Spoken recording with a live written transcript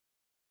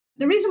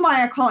the reason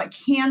why I call it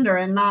candor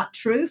and not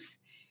truth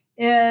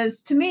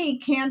is, to me,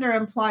 candor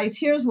implies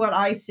here's what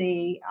I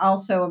see.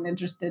 Also, I'm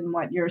interested in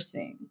what you're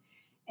seeing.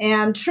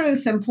 And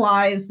truth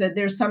implies that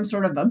there's some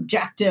sort of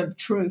objective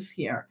truth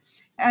here.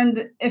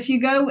 And if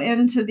you go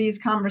into these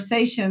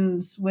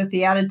conversations with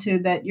the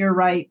attitude that you're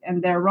right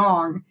and they're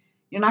wrong,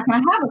 you're not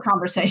going to have a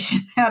conversation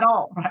at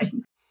all, right?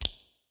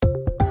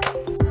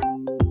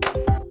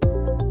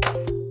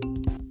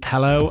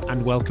 Hello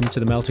and welcome to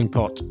The Melting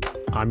Pot.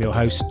 I'm your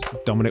host,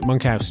 Dominic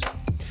Monkhouse.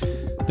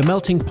 The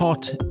Melting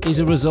Pot is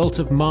a result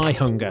of my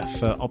hunger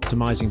for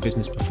optimizing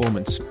business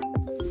performance,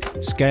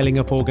 scaling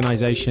up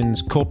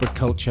organizations, corporate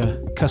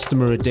culture,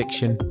 customer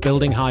addiction,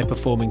 building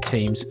high-performing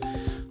teams,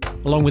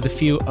 along with a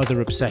few other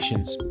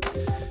obsessions.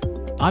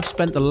 I've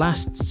spent the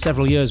last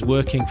several years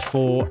working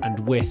for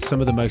and with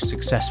some of the most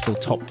successful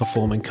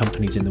top-performing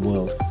companies in the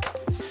world.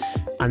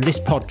 And this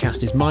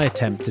podcast is my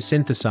attempt to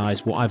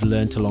synthesize what I've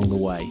learned along the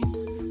way,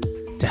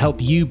 to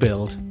help you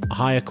build a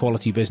higher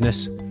quality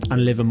business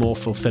and live a more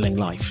fulfilling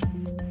life.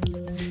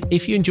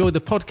 If you enjoy the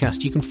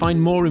podcast, you can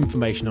find more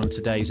information on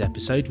today's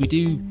episode. We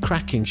do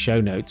cracking show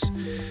notes.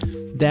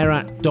 They're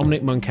at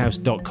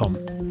dominicmonkhouse.com.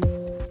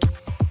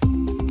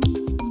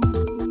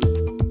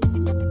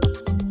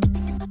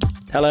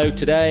 Hello,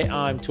 today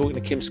I'm talking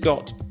to Kim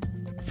Scott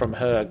from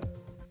her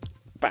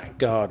back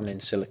garden in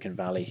Silicon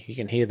Valley. You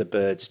can hear the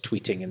birds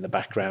tweeting in the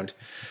background.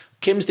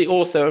 Kim's the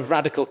author of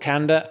Radical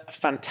Candor, a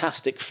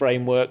fantastic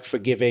framework for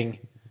giving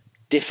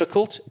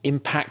difficult,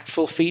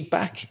 impactful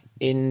feedback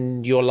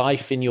in your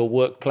life, in your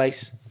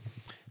workplace.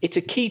 It's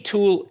a key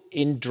tool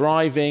in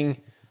driving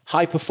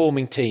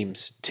high-performing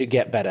teams to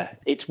get better.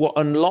 It's what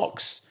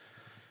unlocks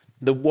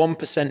the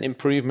 1%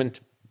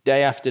 improvement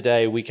day after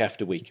day, week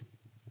after week.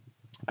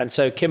 And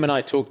so Kim and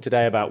I talk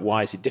today about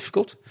why is it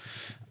difficult,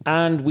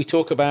 and we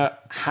talk about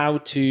how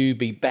to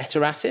be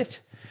better at it,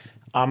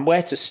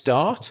 where to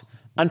start,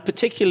 and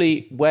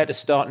particularly where to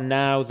start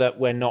now that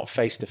we're not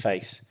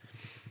face-to-face.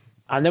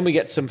 And then we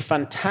get some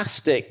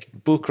fantastic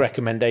book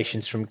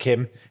recommendations from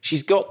Kim.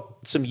 She's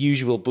got some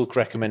usual book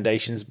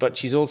recommendations, but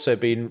she's also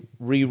been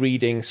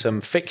rereading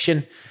some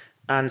fiction.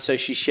 And so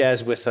she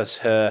shares with us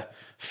her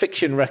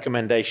fiction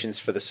recommendations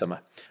for the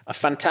summer. A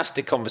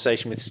fantastic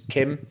conversation with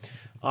Kim.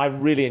 I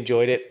really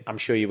enjoyed it. I'm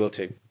sure you will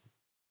too.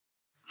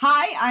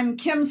 Hi, I'm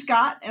Kim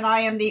Scott, and I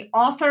am the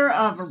author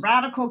of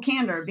Radical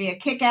Candor, Be a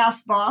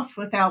Kick-Ass Boss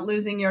Without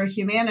Losing Your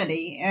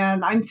Humanity.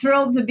 And I'm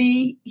thrilled to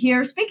be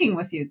here speaking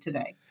with you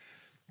today.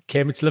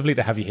 Kim, it's lovely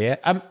to have you here.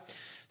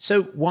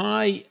 So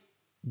why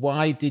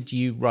did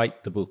you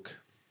write the book?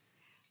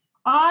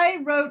 I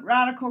wrote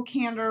Radical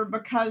Candor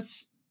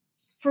because,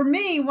 for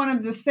me, one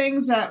of the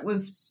things that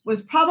was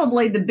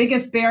probably the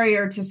biggest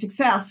barrier to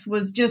success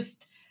was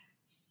just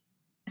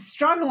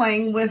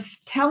struggling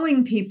with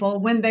telling people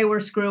when they were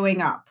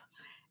screwing up,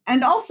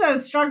 and also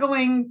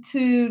struggling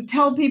to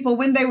tell people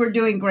when they were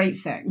doing great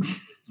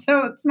things.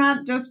 So it's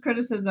not just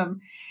criticism.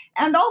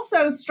 And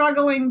also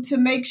struggling to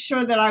make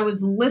sure that I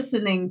was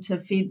listening to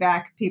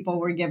feedback people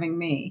were giving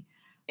me.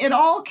 It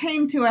all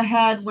came to a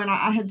head when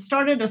I had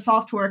started a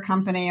software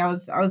company. I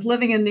was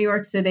living in New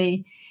York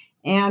City,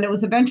 and it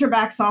was a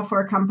venture-backed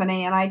software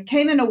company. And I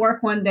came into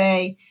work one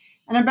day,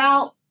 and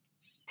about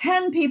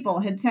 10 people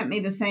had sent me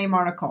the same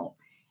article.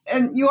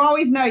 And you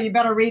always know you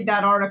better read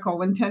that article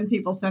when 10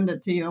 people send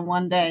it to you in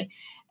one day.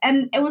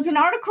 And it was an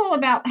article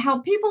about how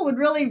people would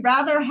really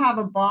rather have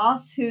a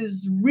boss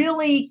who's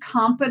really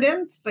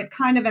competent, but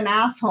kind of an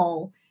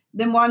asshole,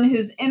 than one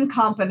who's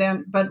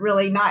incompetent, but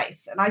really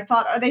nice. And I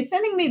thought, are they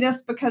sending me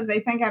this because they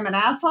think I'm an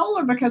asshole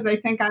or because they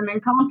think I'm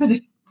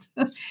incompetent?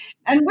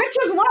 And which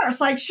is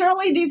worse? Like,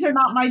 surely these are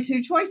not my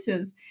two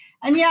choices.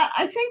 And yet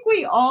I think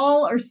we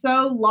all are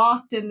so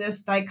locked in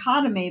this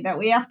dichotomy that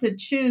we have to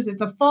choose.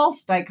 It's a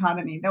false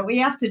dichotomy that we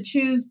have to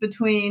choose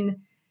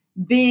between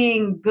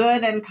being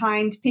good and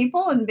kind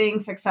people and being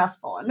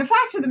successful. And the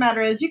fact of the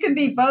matter is you can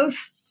be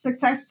both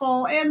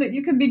successful and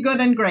you can be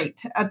good and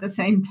great at the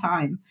same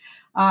time.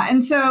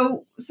 And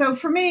so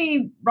for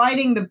me,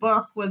 writing the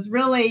book was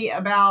really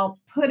about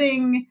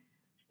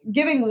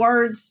giving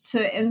words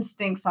to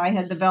instincts I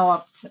had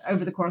developed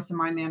over the course of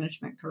my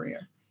management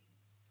career.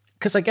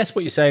 Because I guess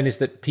what you're saying is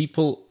that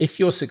people, if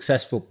you're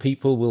successful,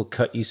 people will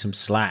cut you some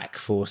slack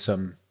for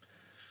some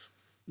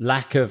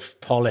lack of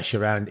polish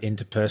around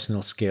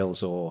interpersonal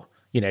skills, or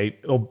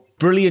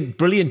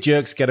brilliant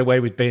jerks get away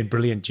with being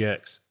brilliant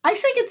jerks. I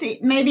think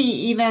it's maybe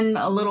even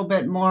a little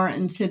bit more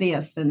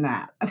insidious than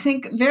that. I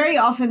think very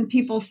often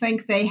people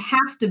think they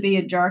have to be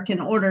a jerk in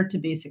order to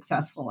be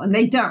successful, and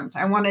they don't.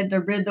 I wanted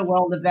to rid the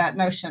world of that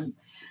notion.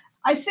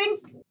 I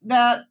think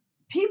that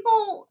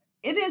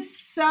it is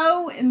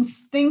so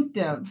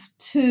instinctive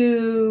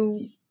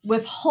to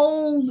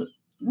withhold,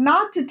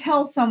 not to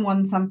tell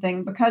someone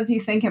something because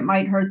you think it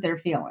might hurt their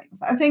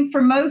feelings. I think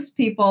for most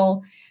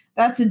people,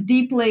 that's a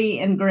deeply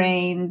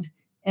ingrained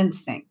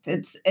instinct.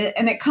 And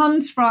it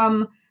comes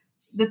from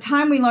the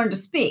time we learn to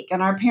speak.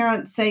 And our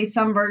parents say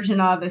some version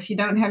of, if you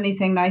don't have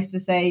anything nice to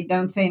say,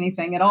 don't say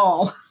anything at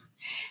all.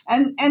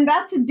 And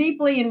that's a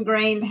deeply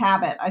ingrained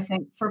habit, I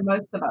think, for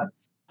most of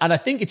us. And I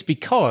think it's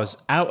because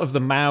out of the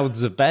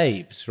mouths of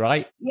babes,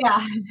 right?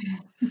 Yeah.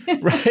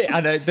 Right.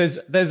 And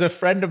there's a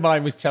friend of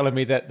mine was telling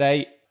me that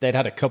they'd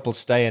had a couple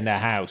stay in their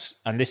house,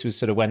 and this was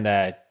sort of when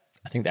I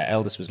think their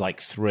eldest was like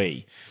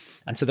 3.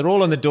 And so they're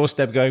all on the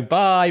doorstep going,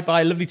 bye,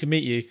 lovely to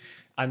meet you.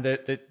 And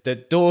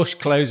the door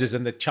closes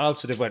and the child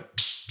sort of went,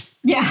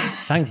 yeah.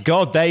 Thank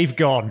God they've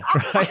gone,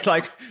 right?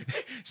 Like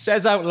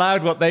says out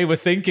loud what they were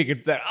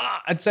thinking.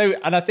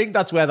 And I think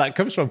that's where that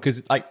comes from,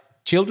 because like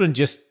children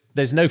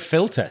there's no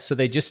filter. So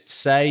they just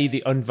say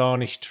the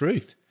unvarnished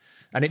truth.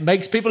 And it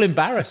makes people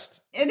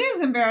embarrassed. It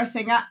is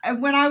embarrassing.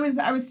 When I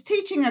was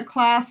teaching a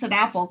class at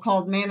Apple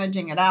called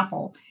Managing at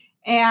Apple,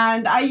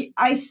 and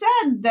I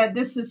said that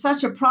this is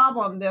such a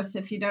problem,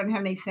 if you don't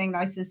have anything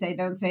nice to say,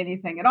 don't say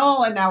anything at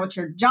all. And now it's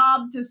your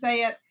job to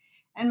say it.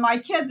 And my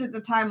kids at the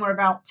time were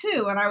about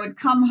 2, and I would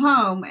come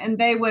home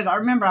and I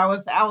remember I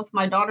was out with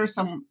my daughter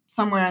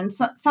somewhere, and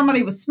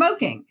somebody was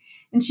smoking,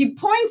 and she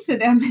points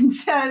at him and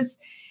says,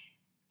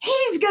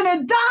 he's going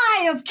to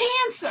die of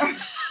cancer.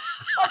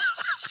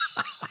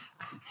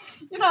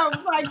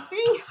 Like,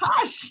 be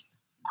hush.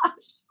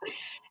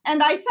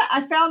 And I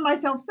found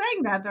myself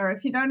saying that to her,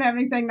 if you don't have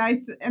anything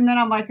nice. And then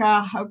I'm like,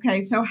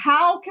 okay, so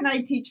how can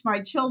I teach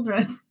my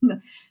children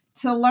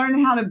to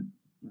learn how to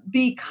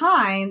be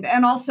kind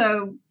and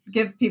also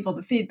give people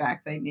the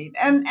feedback they need?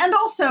 And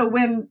also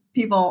when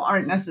people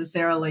aren't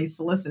necessarily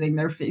soliciting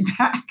their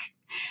feedback,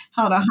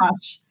 how to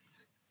hush.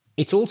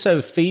 It's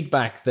also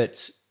feedback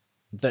that's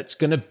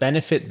going to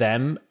benefit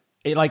them.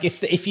 Like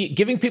if you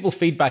giving people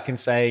feedback and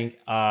saying,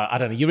 I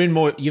don't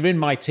know, you're in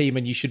my team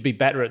and you should be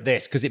better at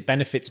this because it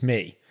benefits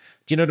me.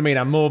 Do you know what I mean?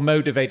 I'm more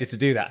motivated to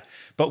do that.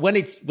 But when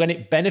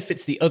it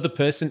benefits the other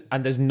person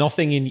and there's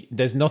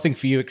nothing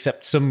for you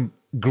except some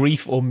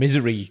grief or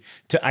misery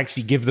to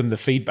actually give them the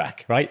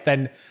feedback, right?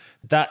 Then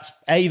that's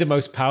the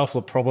most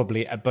powerful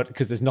probably, but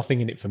because there's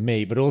nothing in it for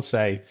me, but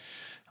also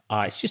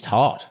it's just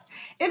hard.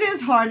 It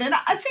is hard. And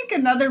I think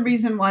another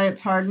reason why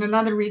it's hard, and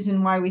another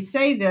reason why we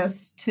say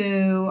this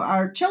to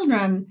our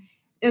children,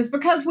 is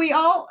because we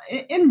all,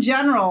 in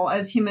general,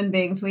 as human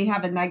beings, we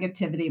have a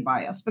negativity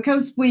bias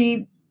because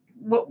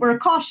we're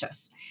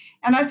cautious.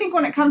 And I think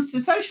when it comes to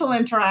social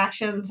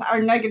interactions, our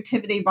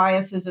negativity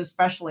bias is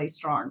especially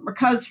strong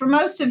because for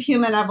most of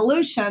human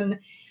evolution,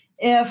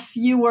 if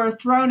you were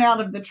thrown out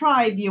of the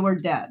tribe, you were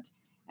dead.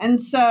 And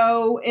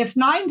so if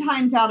 9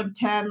 times out of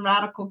 10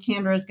 radical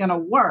candor is going to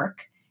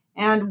work,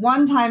 and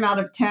 1 time out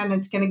of 10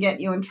 it's going to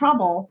get you in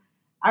trouble,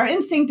 our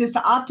instinct is to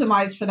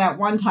optimize for that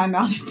 1 time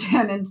out of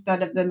 10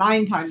 instead of the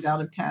 9 times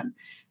out of 10.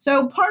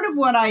 So part of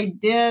what I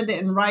did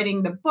in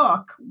writing the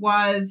book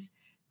was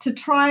to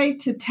try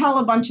to tell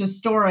a bunch of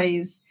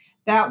stories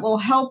that will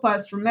help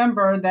us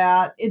remember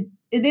that it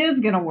is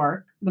going to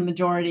work the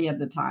majority of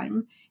the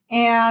time.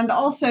 And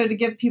also to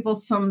give people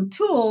some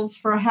tools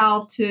for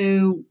how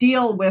to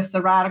deal with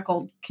the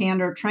radical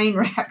candor train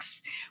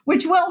wrecks,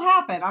 which will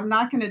happen. I'm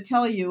not going to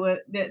tell you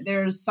that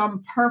there's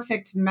some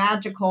perfect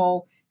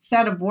magical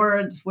set of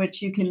words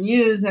which you can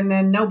use and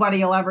then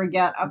nobody will ever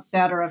get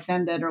upset or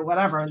offended or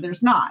whatever.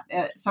 There's not.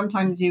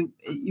 Sometimes you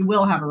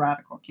will have a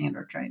radical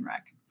candor train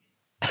wreck.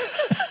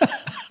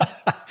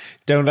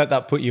 Don't let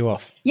that put you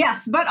off.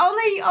 Yes, but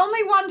only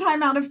 1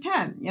 time out of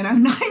 10.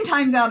 9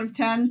 times out of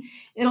 10,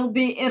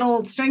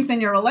 it'll strengthen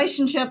your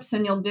relationships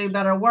and you'll do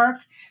better work.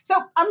 So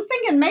I'm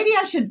thinking maybe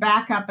I should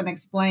back up and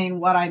explain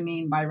what I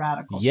mean by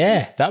radical.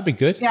 Yeah, that'd be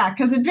good. Yeah,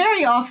 because it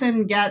very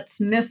often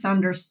gets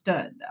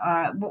misunderstood.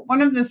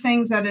 One of the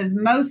things that is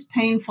most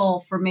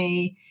painful for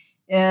me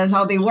is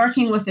I'll be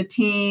working with a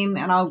team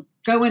and I'll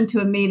go into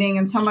a meeting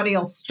and somebody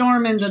will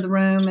storm into the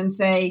room and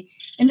say,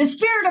 in the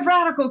spirit of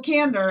radical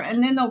candor,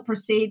 and then they'll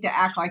proceed to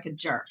act like a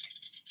jerk.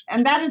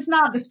 And that is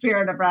not the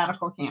spirit of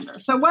radical candor.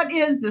 So what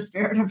is the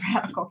spirit of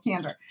radical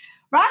candor?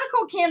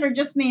 Radical candor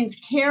just means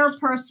care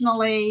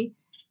personally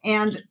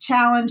and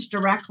challenge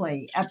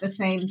directly at the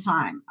same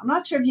time. I'm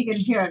not sure if you can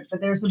hear it,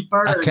 but there's a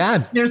bird. I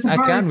can. There's a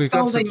bird We've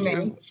scolding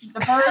me.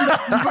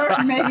 The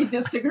bird maybe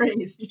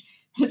disagrees.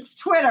 It's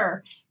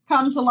Twitter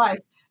come to life.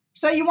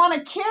 So you want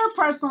to care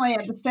personally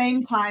at the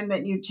same time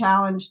that you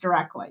challenge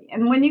directly.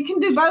 And when you can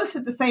do both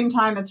at the same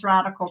time, it's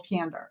radical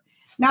candor.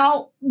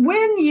 Now,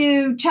 when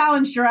you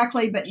challenge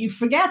directly, but you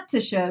forget to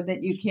show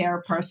that you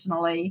care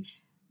personally,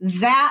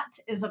 that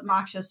is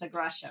obnoxious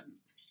aggression.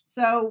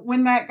 So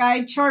when that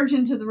guy charged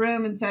into the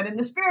room and said, in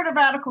the spirit of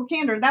radical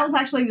candor, that was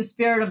actually the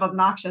spirit of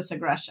obnoxious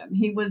aggression.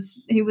 He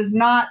was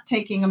not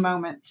taking a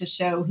moment to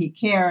show he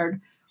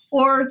cared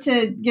or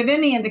to give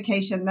any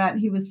indication that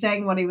he was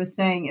saying what he was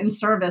saying in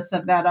service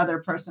of that other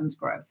person's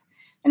growth.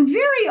 And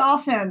very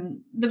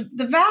often, the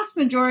vast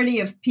majority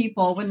of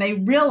people, when they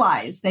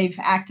realize they've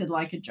acted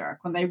like a jerk,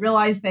 when they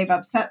realize they've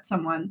upset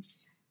someone,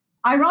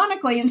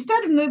 ironically,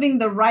 instead of moving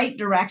the right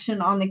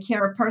direction on the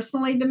care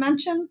personally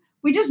dimension,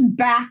 we just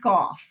back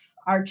off.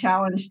 our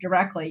challenge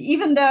directly,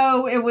 even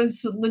though it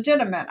was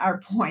legitimate, our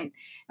point.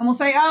 And we'll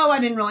say, oh, I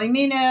didn't really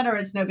mean it, or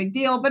it's no big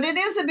deal, but it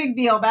is a big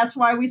deal. That's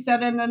why we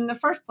said it in the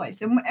first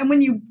place. And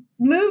when you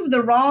move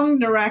the wrong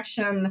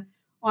direction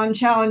on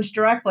challenge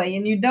directly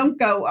and you don't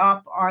go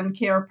up on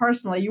care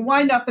personally, you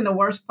wind up in the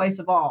worst place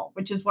of all,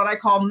 which is what I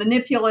call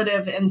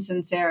manipulative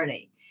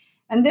insincerity.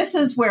 And this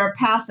is where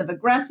passive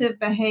aggressive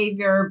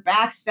behavior,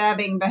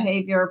 backstabbing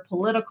behavior,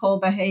 political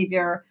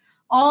behavior,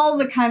 all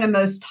the kind of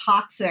most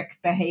toxic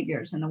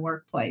behaviors in the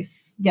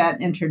workplace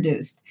get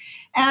introduced.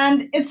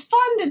 And it's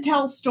fun to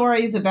tell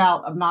stories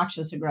about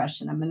obnoxious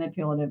aggression and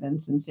manipulative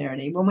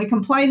insincerity. When we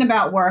complain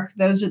about work,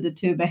 those are the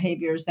two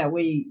behaviors that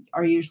we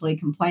are usually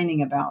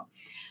complaining about.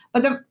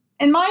 But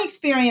in my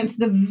experience,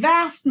 the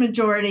vast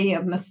majority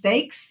of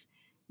mistakes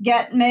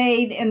get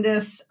made in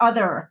this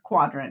other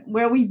quadrant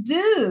where we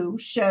do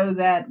show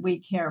that we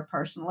care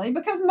personally,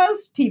 because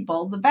most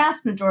people, the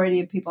vast majority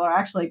of people, are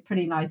actually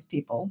pretty nice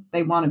people.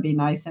 They want to be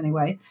nice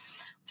anyway.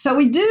 So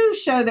we do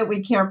show that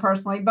we care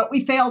personally, but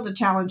we fail to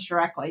challenge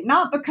directly,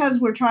 not because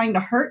we're trying to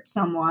hurt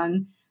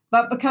someone,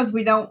 but because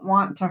we don't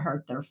want to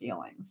hurt their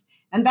feelings.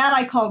 And that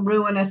I call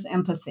ruinous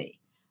empathy,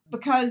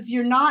 because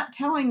you're not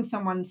telling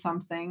someone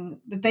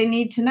something that they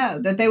need to know,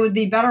 that they would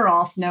be better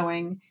off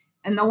knowing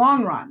in the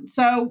long run.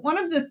 So one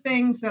of the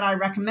things that I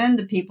recommend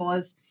to people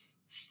is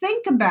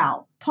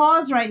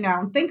pause right now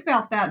and think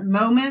about that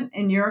moment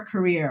in your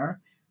career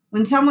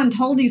when someone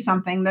told you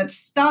something that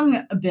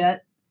stung a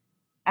bit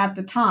at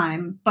the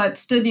time, but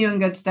stood you in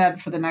good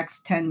stead for the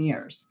next 10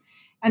 years.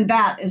 And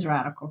that is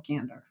radical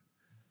candor.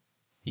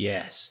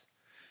 Yes.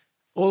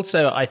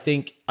 Also, I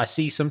think I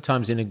see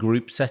sometimes in a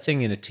group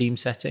setting, in a team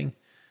setting,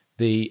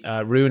 the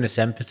ruinous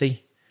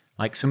empathy,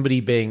 like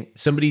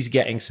somebody's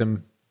getting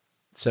some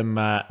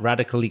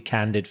radically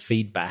candid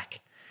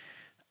feedback,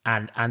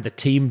 and the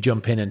team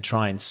jump in and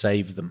try and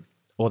save them,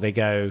 or they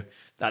go,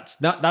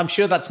 I'm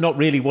sure that's not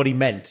really what he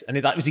meant, and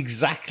that was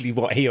exactly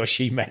what he or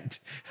she meant,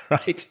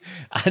 right?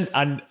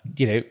 And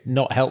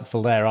not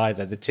helpful there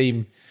either. The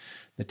team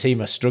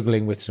are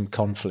struggling with some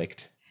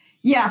conflict.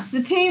 Yes,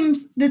 the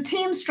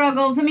team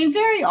struggles. I mean,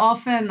 very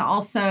often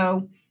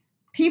also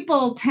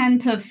people tend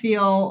to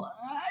feel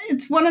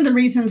it's one of the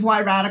reasons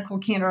why radical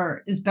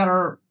candor is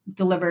better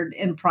delivered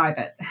in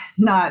private,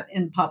 not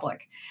in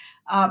public,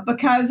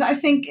 because I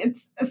think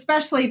it's,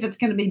 especially if it's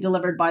going to be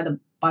delivered by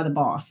the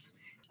boss,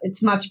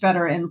 it's much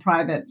better in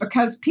private,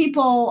 because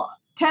people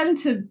tend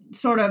to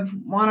sort of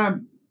want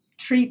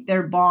to treat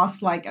their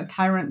boss like a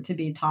tyrant to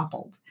be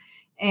toppled.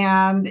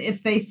 And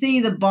if they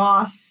see the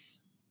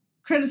boss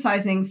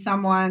criticizing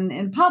someone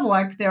in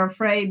public, they're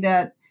afraid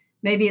that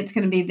maybe it's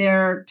going to be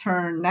their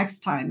turn next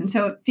time. And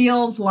so it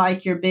feels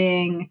like you're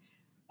being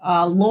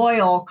a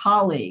loyal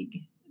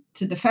colleague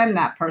to defend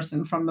that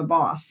person from the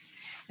boss.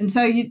 And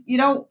so you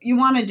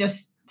want to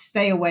just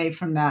stay away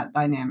from that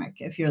dynamic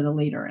if you're the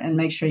leader, and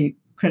make sure you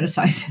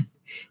criticize it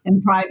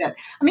in private.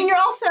 I mean,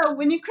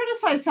 when you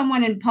criticize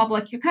someone in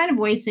public, you're kind of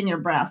wasting your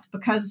breath,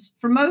 because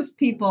for most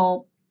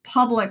people,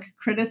 public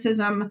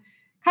criticism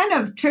kind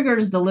of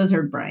triggers the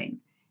lizard brain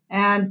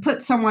and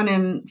puts someone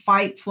in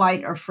fight,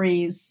 flight, or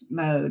freeze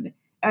mode.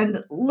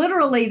 And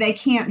literally, they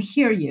can't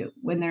hear you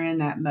when they're in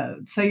that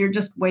mode. So you're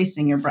just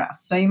wasting your breath.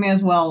 So you may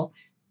as well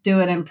do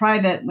it in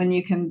private, when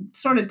you can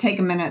sort of take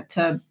a minute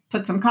to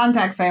put some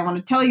context. Say, I want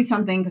to tell you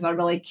something because I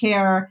really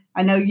care.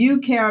 I know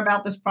you care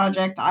about this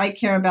project. I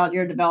care about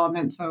your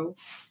development. So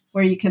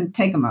where you can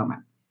take a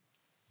moment.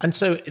 And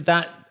so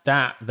that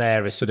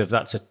there is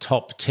that's a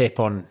top tip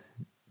on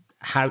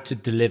how to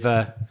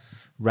deliver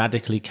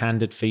radically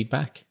candid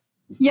feedback.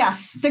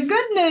 Yes. The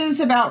good news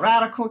about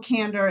radical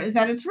candor is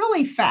that it's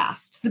really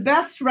fast. The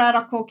best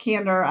radical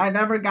candor I've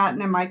ever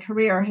gotten in my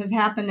career has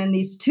happened in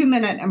these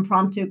 2-minute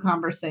impromptu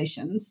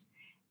conversations.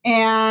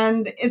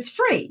 And it's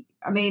free.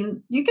 I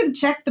mean, you can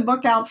check the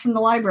book out from the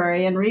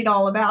library and read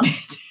all about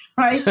it,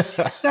 right?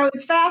 So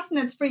it's fast and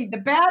it's free. The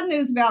bad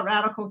news about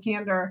radical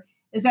candor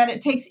is that it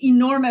takes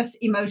enormous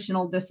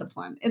emotional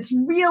discipline. It's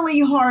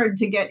really hard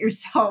to get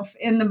yourself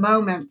in the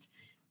moment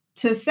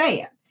to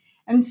say it.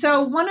 And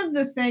so one of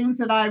the things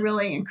that I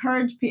really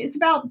encourage people, it's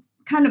about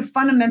kind of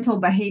fundamental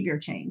behavior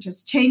change.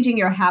 It's changing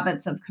your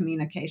habits of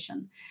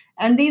communication.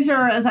 And these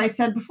are, as I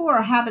said before,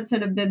 habits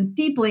that have been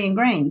deeply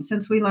ingrained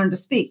since we learned to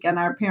speak. And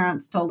our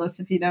parents told us,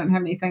 if you don't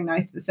have anything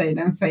nice to say,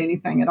 don't say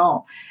anything at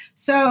all.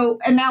 So,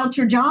 and now it's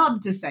your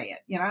job to say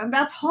it, and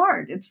that's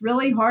hard. It's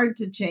really hard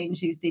to change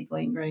these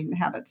deeply ingrained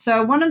habits.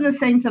 So one of the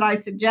things that I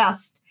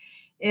suggest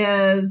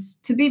is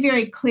to be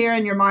very clear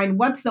in your mind,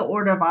 what's the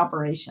order of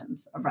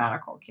operations of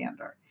radical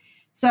candor?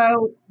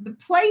 So the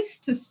place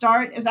to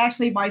start is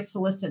actually by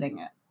soliciting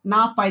it,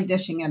 not by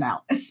dishing it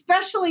out,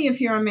 especially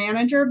if you're a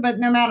manager, but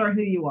no matter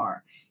who you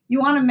are. You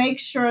want to make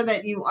sure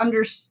that you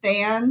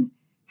understand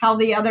how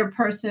the other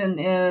person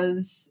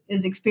is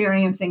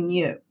experiencing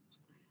you.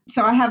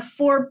 So I have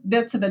 4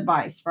 bits of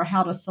advice for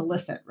how to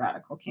solicit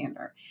radical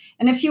candor.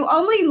 And if you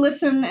only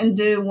listen and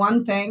do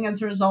one thing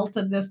as a result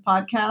of this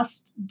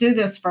podcast, do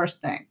this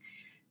first thing.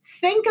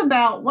 Think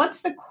about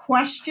what's the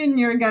question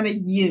you're going to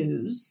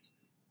use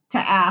to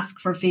ask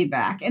for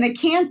feedback. And it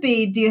can't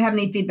be, do you have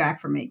any feedback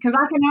for me? Because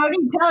I can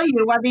already tell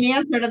you what the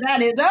answer to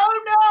that is.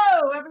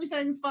 Oh, no,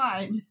 everything's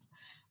fine.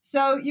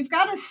 So you've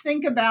got to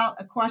think about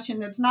a question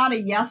that's not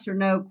a yes or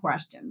no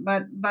question,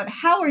 but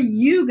how are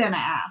you going to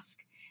ask?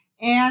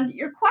 And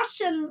your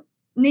question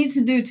needs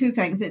to do two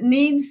things. It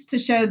needs to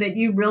show that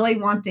you really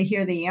want to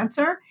hear the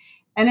answer,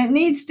 and it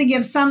needs to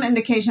give some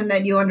indication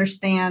that you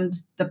understand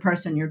the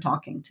person you're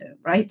talking to,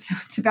 right? So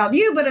it's about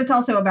you, but it's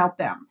also about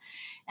them.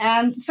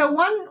 And so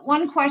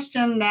one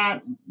question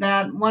that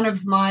one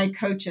of my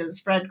coaches,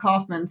 Fred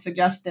Kaufman,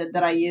 suggested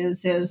that I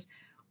use is,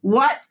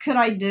 what could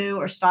I do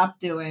or stop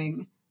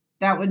doing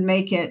that would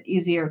make it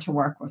easier to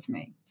work with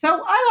me?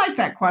 So I like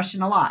that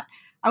question a lot.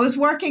 I was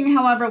working,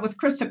 however, with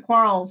Krista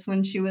Quarles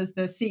when she was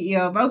the CEO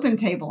of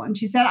OpenTable, and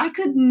she said, I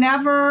could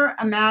never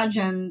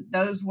imagine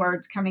those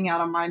words coming out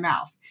of my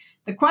mouth.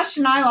 The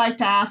question I like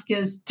to ask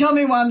is, tell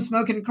me why I'm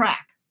smoking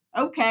crack.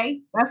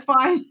 Okay, that's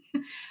fine.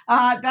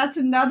 That's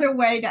another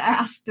way to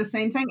ask the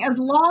same thing, as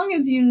long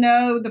as you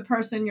know the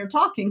person you're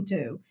talking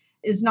to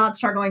is not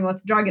struggling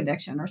with drug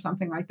addiction or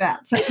something like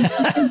that. So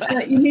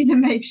you need to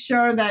make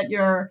sure that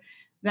you're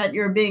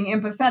being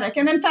empathetic.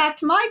 And in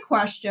fact, my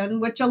question,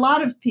 which a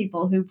lot of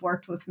people who've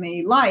worked with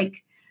me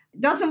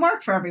doesn't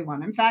work for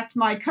everyone. In fact,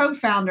 my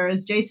co-founder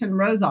is Jason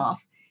Rosoff.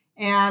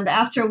 And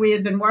after we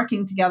had been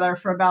working together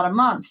for about a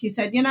month, he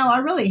said, I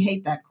really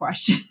hate that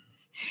question.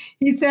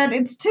 He said,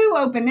 it's too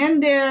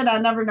open-ended. I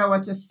never know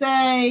what to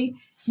say.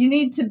 You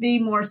need to be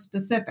more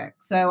specific.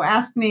 So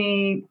ask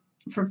me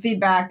for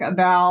feedback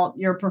about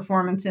your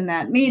performance in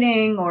that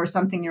meeting or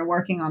something you're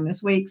working on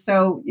this week.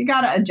 So you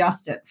got to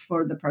adjust it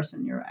for the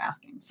person you're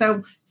asking.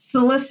 So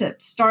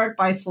start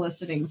by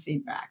soliciting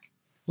feedback.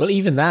 Well,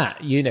 even that,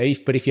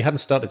 but if you hadn't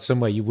started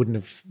somewhere,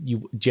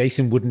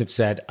 Jason wouldn't have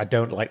said, I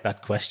don't like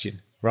that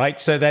question. Right.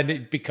 So then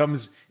it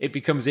becomes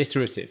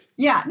iterative.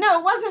 Yeah, no,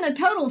 it wasn't a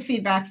total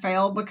feedback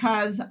fail,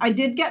 because I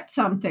did get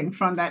something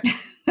from that.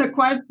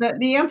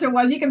 The answer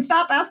was, you can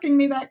stop asking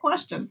me that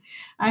question.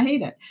 I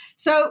hate it.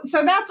 So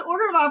that's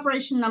order of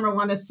operation number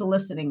one, is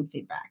soliciting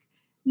feedback.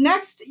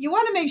 Next, you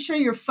want to make sure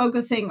you're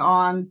focusing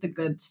on the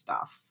good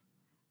stuff.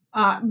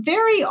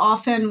 Very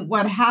often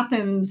what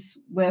happens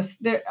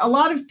a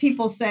lot of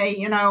people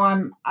say,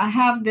 I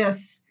have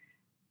this.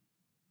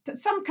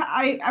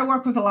 I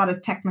work with a lot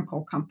of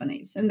technical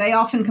companies, and they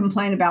often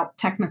complain about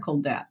technical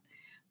debt.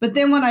 But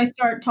then when I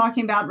start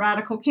talking about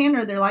radical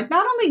candor, they're like,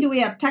 not only do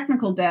we have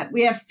technical debt,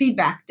 we have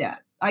feedback debt.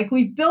 Like,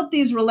 we've built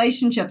these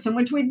relationships in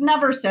which we've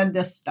never said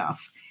this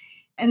stuff.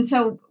 And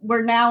so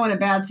we're now in a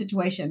bad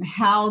situation.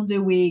 How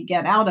do we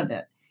get out of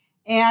it?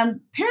 And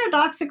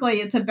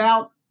paradoxically, it's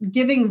about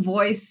giving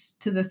voice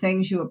to the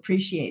things you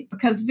appreciate,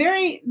 because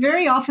very,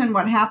 very often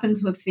what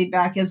happens with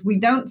feedback is we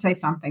don't say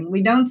something.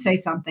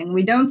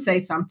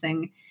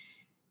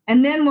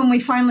 And then when we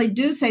finally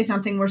do say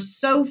something, we're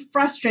so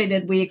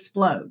frustrated, we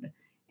explode.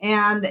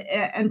 And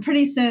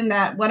pretty soon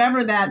that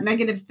whatever that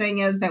negative thing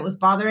is that was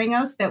bothering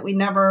us that we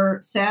never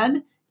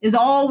said is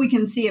all we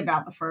can see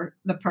about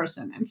the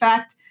person. In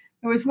fact,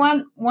 there was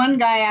one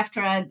guy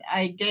after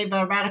I gave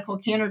a radical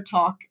candor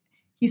talk.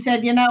 He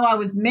said, I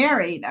was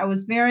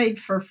married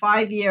for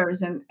 5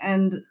 years,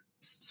 and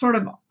sort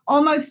of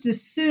almost as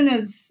soon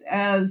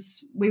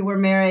as we were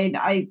married,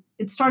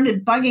 it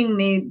started bugging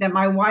me that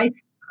my wife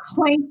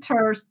clanked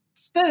her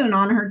spoon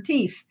on her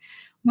teeth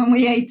when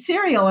we ate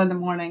cereal in the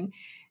morning.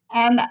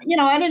 And,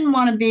 I didn't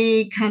want to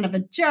be kind of a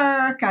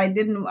jerk. I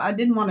didn't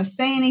want to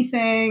say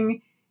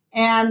anything.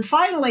 And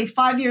finally,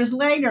 5 years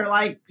later,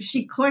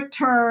 she clicked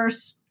her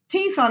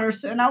teeth on her,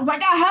 and I was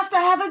like, I have to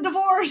have a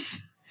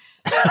divorce.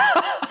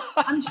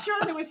 I'm sure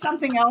there was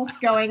something else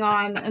going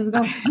on in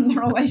the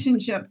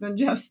relationship than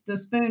just the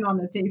spoon on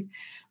the teeth.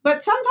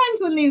 But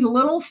sometimes when these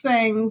little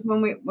things,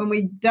 when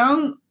we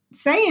don't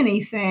say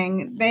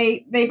anything,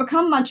 they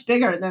become much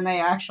bigger than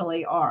they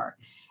actually are.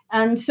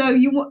 And so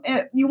you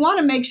want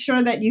to make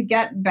sure that you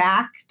get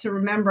back to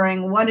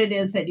remembering what it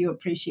is that you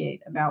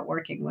appreciate about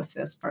working with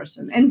this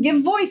person, and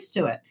give voice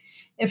to it.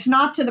 If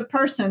not to the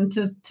person,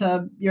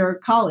 to your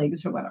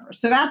colleagues or whatever.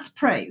 So that's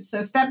praise.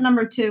 So step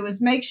number 2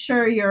 is make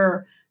sure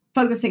you're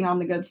focusing on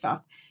the good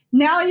stuff.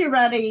 Now you're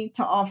ready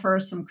to offer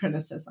some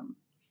criticism.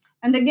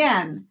 And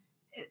again,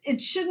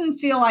 it shouldn't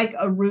feel like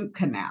a root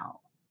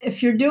canal.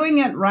 If you're doing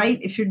it right,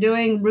 if you're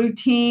doing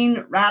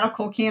routine,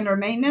 radical candor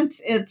maintenance,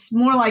 it's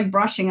more like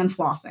brushing and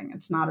flossing.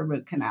 It's not a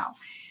root canal.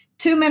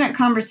 2-minute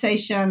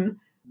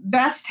conversation,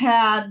 best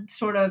had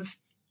sort of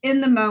in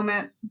the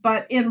moment,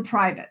 but in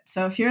private.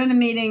 So if you're in a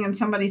meeting and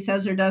somebody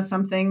says or does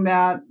something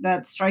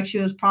that strikes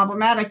you as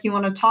problematic, you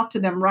want to talk to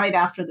them right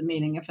after the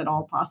meeting, if at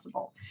all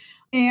possible.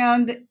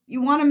 And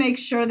you want to make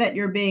sure that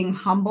you're being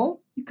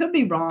humble. You could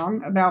be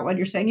wrong about what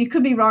you're saying. You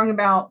could be wrong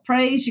about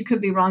praise. You could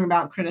be wrong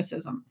about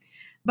criticism.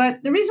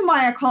 But the reason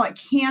why I call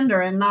it candor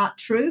and not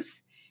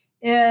truth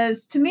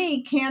is, to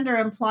me, candor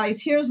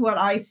implies, here's what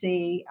I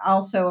see.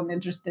 Also, I'm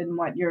interested in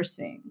what you're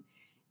seeing.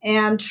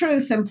 And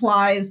truth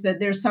implies that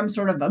there's some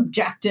sort of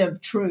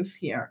objective truth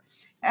here.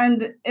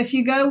 And if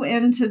you go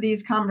into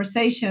these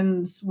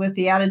conversations with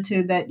the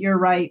attitude that you're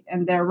right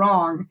and they're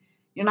wrong,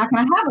 you're not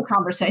going to have a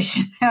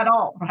conversation at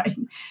all, right?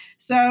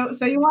 So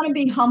you want to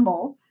be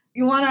humble.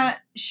 You want to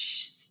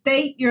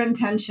state your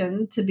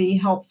intention to be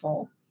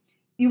helpful.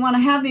 You want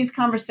to have these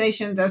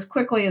conversations as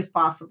quickly as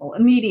possible,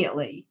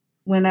 immediately,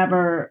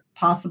 whenever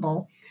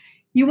possible.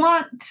 You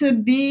want to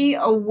be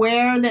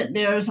aware that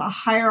there's a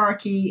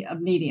hierarchy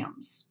of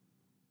mediums.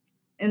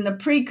 In the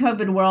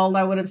pre-COVID world,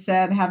 I would have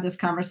said, have this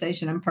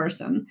conversation in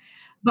person,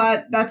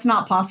 but that's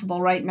not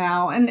possible right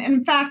now. And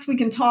in fact, we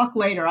can talk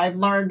later. I've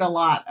learned a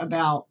lot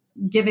about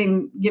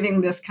giving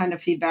this kind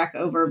of feedback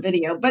over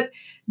video, but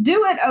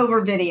do it over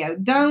video.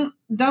 Don't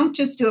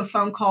just do a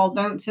phone call.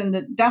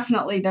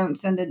 Definitely don't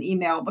send an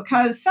email,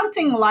 because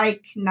something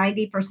like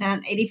 90%,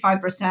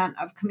 85%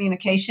 of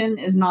communication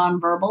is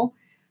nonverbal.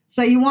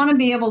 So you want to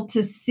be able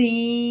to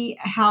see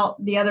how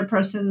the other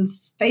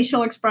person's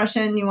facial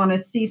expression. You want to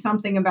see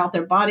something about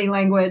their body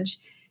language.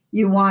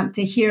 You want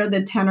to hear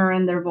the tenor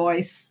in their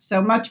voice.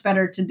 So much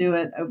better to do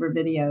it over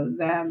video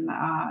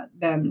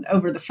than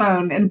over the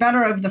phone, and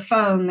better over the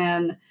phone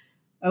than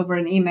over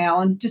an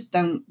email. And just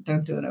don't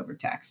do it over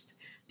text.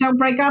 Don't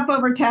break up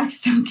over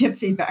text. Don't give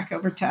feedback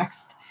over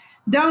text.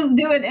 Don't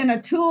do it in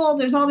a tool.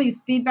 There's all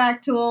these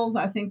feedback tools.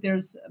 I think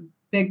there's a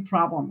big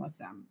problem with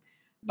them.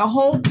 The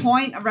whole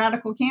point of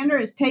radical candor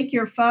is take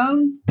your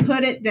phone,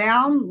 put it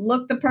down,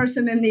 look the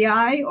person in the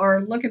eye, or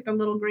look at the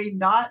little green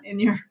dot in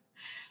your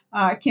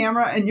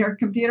camera and your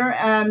computer,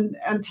 and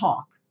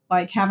talk,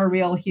 like have a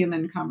real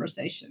human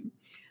conversation.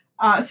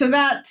 So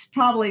that's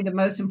probably the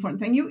most important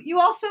thing. You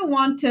also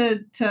want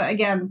to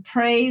again,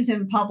 praise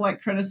in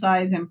public,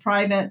 criticize in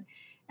private.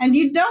 And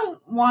you don't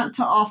want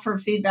to offer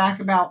feedback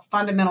about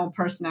fundamental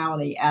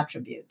personality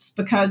attributes,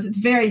 because it's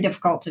very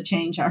difficult to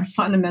change our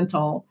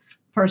fundamental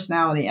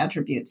personality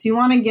attributes. You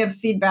want to give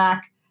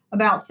feedback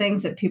about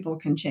things that people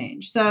can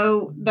change.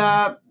 So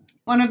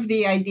one of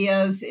the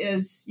ideas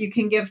is you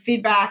can give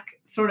feedback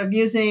sort of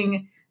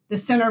using the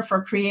Center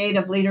for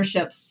Creative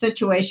Leadership's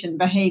situation,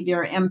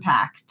 behavior,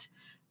 impact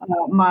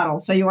model.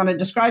 So you want to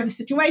describe the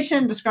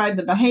situation, describe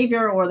the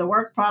behavior or the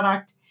work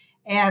product,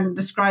 and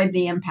describe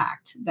the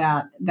impact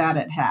that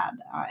it had.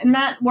 And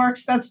that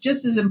works. That's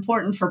just as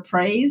important for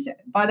praise,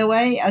 by the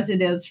way, as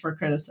it is for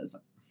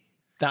criticism.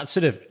 That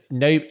sort of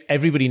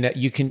everybody know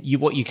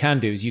what you can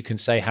do is you can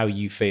say how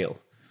you feel.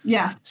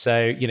 Yes.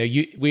 So,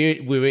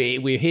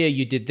 we're here,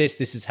 you did this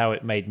is how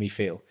it made me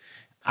feel.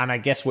 And I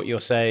guess what you're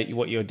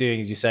doing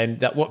is you're saying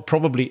that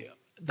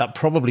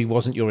probably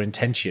wasn't your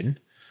intention.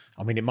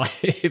 I mean, it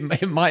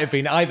might have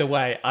been either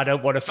way. I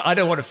don't want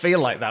to feel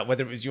like that,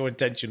 whether it was your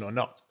intention or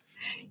not.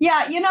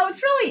 Yeah,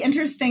 it's really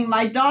interesting.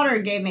 My daughter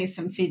gave me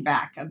some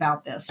feedback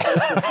about this.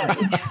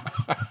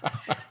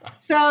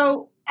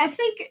 So I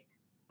think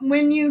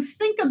when you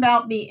think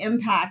about the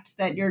impact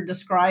that you're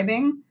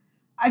describing,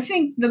 I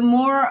think the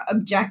more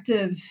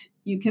objective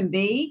you can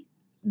be,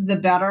 the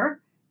better.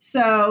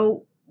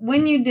 So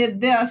when you did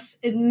this,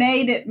 it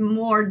made it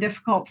more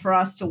difficult for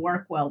us to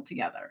work well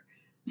together.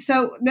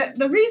 So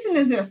the reason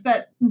is this,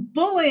 that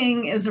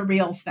bullying is a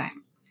real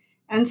thing.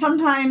 And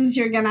sometimes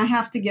you're going to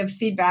have to give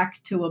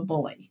feedback to a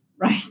bully,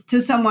 right?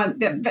 To someone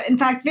that, in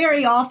fact,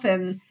 very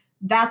often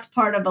that's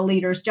part of a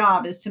leader's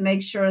job, is to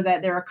make sure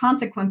that there are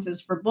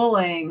consequences for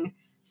bullying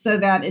so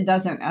that it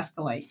doesn't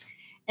escalate.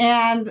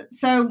 And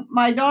so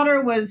my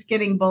daughter was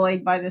getting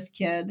bullied by this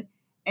kid,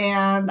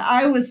 and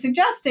I was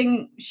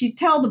suggesting she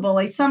tell the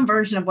bully some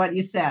version of what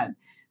you said.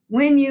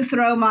 When you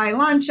throw my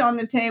lunch on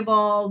the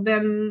table,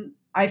 then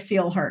I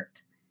feel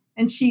hurt.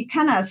 And she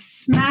kind of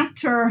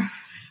smacked her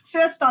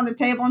fist on the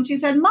table and she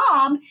said,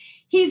 "Mom,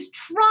 he's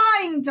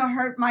trying to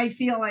hurt my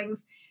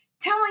feelings.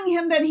 Telling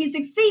him that he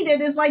succeeded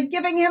is like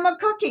giving him a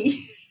cookie."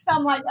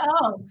 I'm like,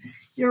 oh,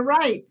 you're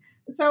right.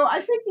 So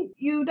I think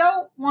you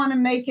don't want to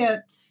make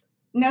it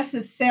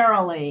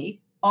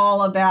necessarily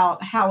all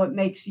about how it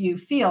makes you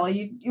feel.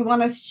 You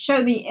want to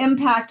show the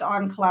impact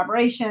on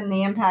collaboration,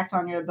 the impact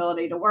on your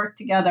ability to work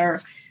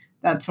together,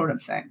 that sort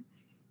of thing.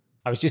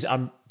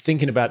 I'm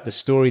thinking about the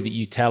story that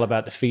you tell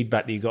about the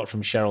feedback that you got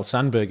from Sheryl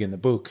Sandberg in the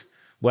book,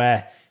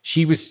 where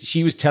she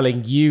was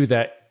telling you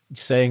that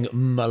saying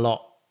a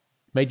lot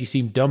made you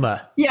seem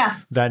dumber.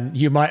 Yes. Than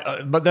you might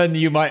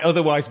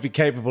otherwise be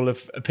capable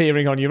of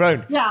appearing on your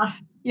own.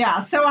 Yeah.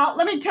 So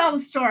let me tell the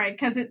story,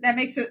 because it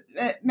makes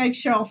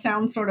Cheryl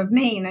sound sort of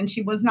mean, and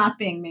she was not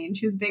being mean.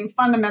 She was being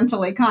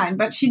fundamentally kind.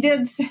 But she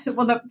did say,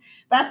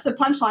 that's the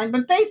punchline.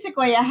 But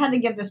basically, I had to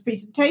give this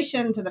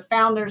presentation to the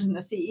founders and the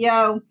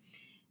CEO,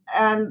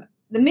 and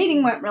the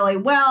meeting went really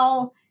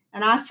well,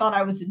 and I thought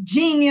I was a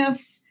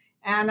genius.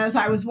 And as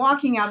I was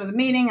walking out of the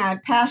meeting, I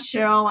passed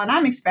Cheryl, and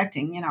I'm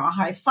expecting, a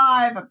high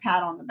five, a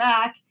pat on the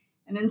back.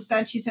 And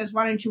instead she says,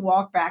 "Why don't you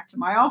walk back to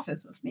my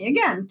office with me?"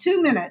 Again,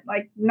 2 minute,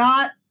 like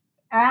not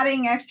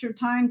adding extra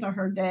time to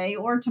her day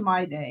or to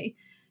my day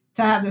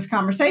to have this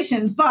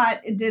conversation, but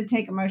it did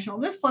take emotional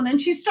discipline.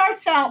 And she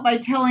starts out by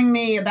telling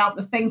me about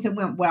the things that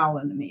went well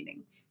in the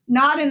meeting,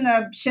 not in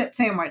the shit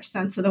sandwich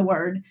sense of the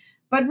word,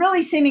 but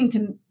really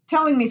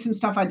telling me some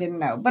stuff I didn't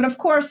know. But of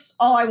course,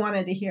 all I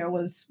wanted to hear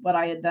was what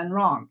I had done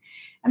wrong.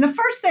 And the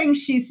first thing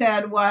she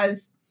said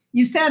was,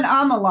 You said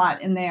a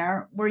lot in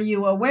there. Were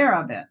you aware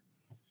of it?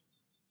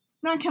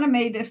 And I kind of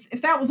made,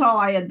 if that was all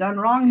I had done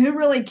wrong, who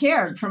really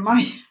cared from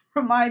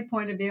my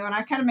point of view? And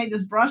I kind of made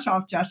this brush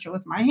off gesture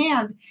with my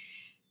hand.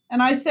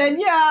 And I said,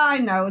 yeah, I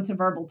know it's a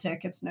verbal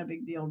tic. It's no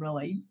big deal,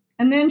 really.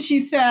 And then she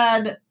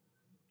said,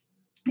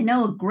 I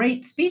know a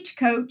great speech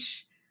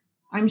coach.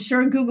 I'm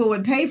sure Google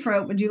would pay for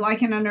it. Would you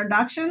like an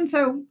introduction?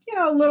 So,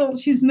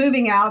 she's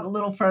moving out a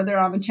little further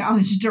on the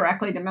challenge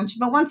directly to mention.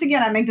 But once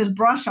again, I make this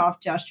brush off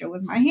gesture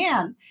with my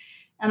hand.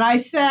 And I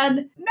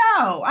said,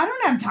 no, I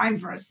don't have time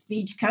for a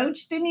speech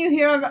coach. Didn't you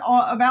hear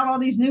about all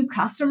these new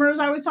customers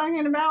I was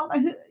talking about?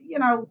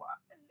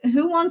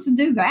 Who wants to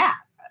do that?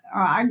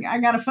 I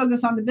got to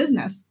focus on the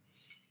business.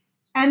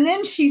 And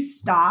then she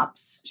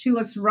stops. She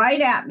looks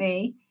right at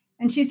me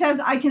and she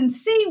says, I can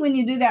see when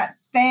you do that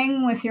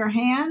thing with your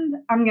hand,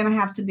 I'm going to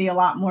have to be a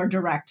lot more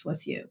direct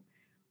with you.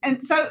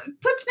 And so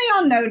it puts me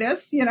on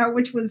notice,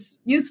 which was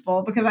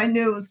useful because I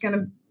knew it was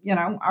going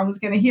to, I was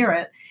going to hear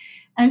it.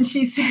 And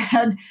she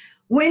said,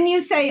 when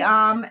you say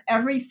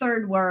every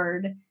third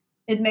word,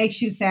 it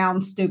makes you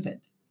sound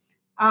stupid.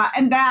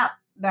 And that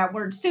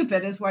word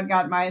stupid is what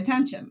got my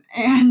attention.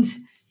 And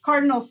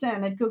cardinal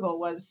sin at Google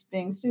was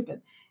being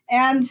stupid.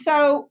 And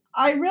so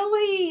I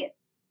really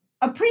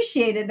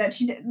appreciated that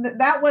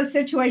that was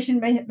situation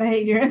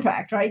behavior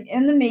impact, right?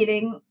 In the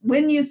meeting,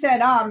 when you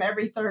said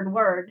every third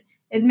word,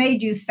 it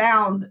made you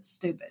sound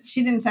stupid.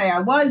 She didn't say I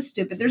was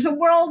stupid. There's a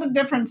world of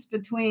difference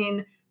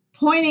between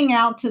pointing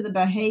out the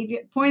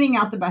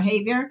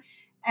behavior,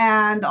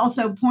 and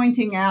also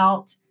pointing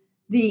out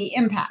the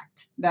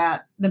impact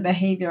that the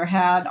behavior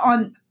had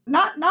on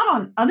not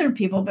on other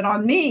people, but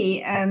on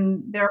me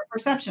and their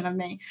perception of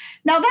me.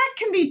 Now that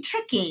can be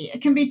tricky.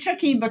 It can be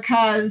tricky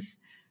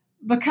because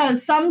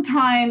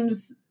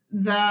sometimes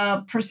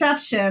the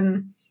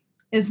perception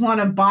is one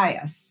of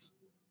bias,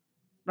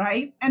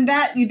 right? And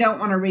that you don't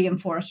want to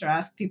reinforce or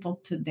ask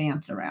people to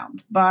dance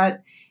around.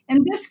 But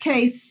in this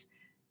case,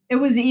 it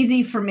was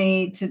easy for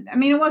me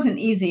it wasn't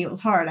easy. It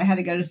was hard. I had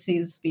to go to see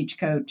the speech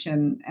coach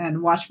and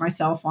watch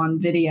myself on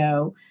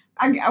video.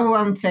 I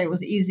won't say it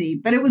was easy,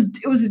 but it was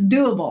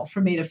doable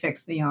for me to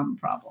fix the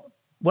problem.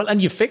 Well,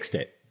 and you fixed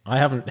it. I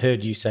haven't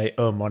heard you say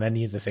on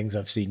any of the things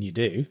I've seen you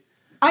do.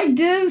 I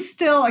do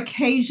still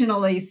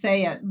occasionally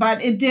say it,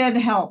 but it did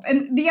help.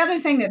 And the other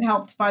thing that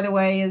helped, by the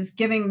way, is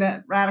giving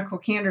the radical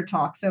candor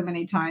talk so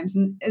many times.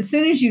 And as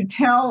soon as you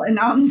tell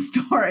an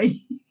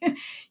story,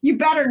 you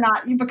better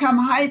not. You become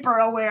hyper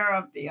aware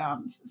of the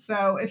ums.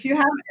 So if you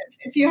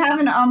have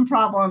an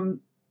problem,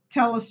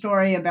 tell a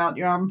story about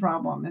your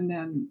problem, and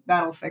then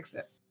that'll fix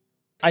it.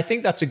 I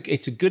think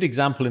it's a good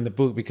example in the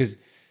book because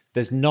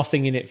there's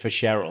nothing in it for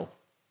Cheryl.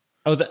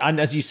 And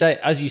as you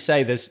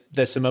say,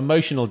 there's some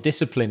emotional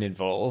discipline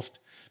involved,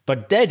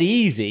 but dead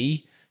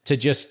easy to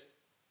just,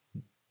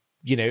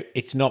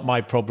 it's not my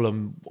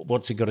problem.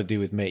 What's it got to do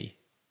with me?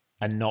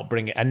 And not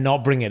bring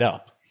it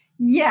up.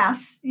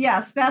 Yes,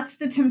 that's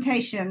the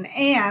temptation.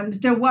 And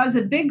there was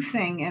a big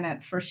thing in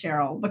it for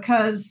Cheryl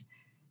because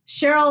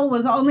Cheryl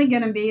was only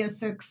going to be as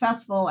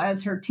successful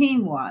as her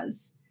team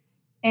was.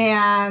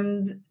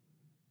 And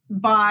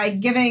by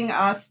giving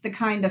us the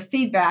kind of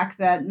feedback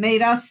that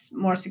made us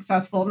more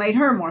successful, made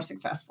her more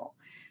successful.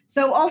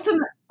 So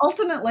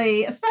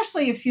ultimately,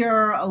 especially if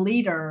you're a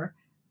leader,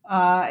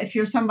 if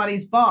you're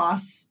somebody's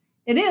boss,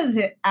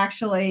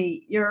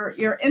 actually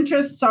your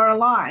interests are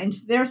aligned.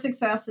 Their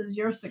success is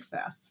your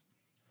success.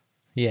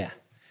 Yeah.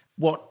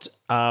 What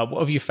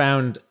have you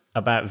found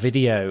about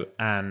video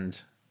and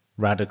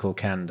radical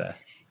candor?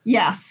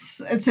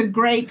 Yes, it's a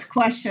great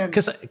question.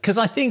 Because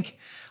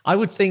I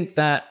would think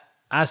that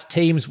as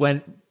teams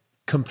went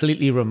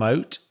completely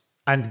remote,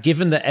 and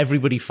given that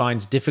everybody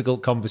finds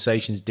difficult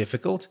conversations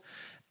difficult,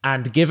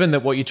 and given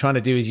that what you're trying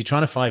to do is you're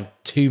trying to find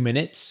 2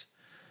 minutes,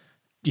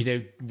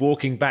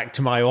 walking back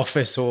to my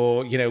office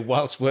or,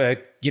 whilst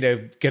we're,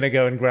 going to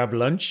go and grab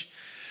lunch,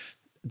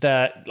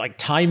 that like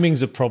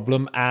timing's a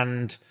problem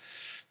and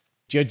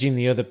judging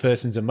the other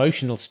person's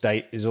emotional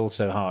state is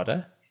also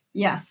harder.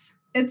 Yes.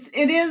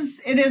 It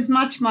is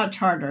much, much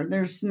harder.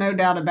 There's no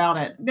doubt about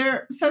it.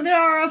 There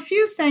are a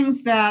few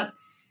things that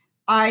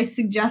I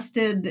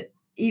suggested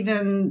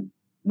even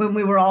when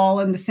we were all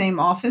in the same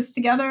office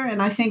together,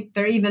 and I think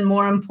they're even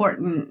more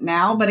important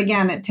now. But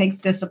again, it takes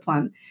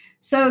discipline.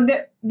 So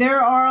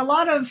there are a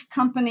lot of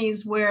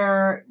companies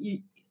where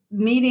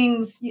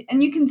meetings,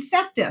 and you can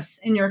set this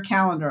in your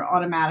calendar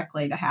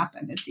automatically to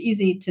happen. It's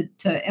easy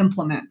to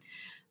implement.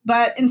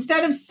 But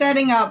instead of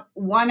setting up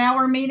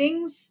 1-hour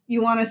meetings,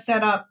 you want to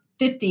set up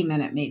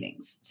 50-minute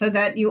meetings so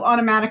that you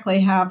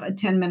automatically have a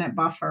 10-minute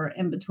buffer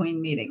in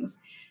between meetings.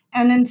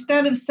 And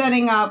instead of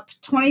setting up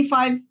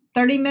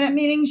 30-minute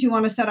meetings, you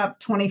want to set up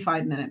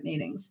 25-minute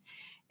meetings.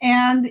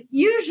 And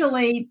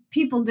usually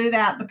people do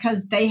that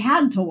because they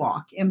had to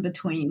walk in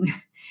between.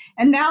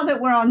 And now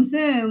that we're on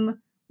Zoom,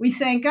 we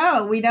think,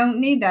 we don't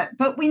need that,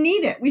 but we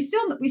need it. We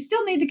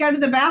still need to go to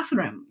the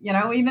bathroom,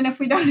 even if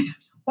we don't have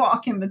to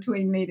walk in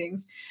between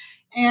meetings.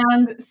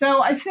 And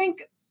so I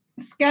think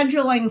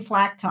scheduling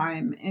slack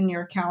time in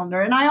your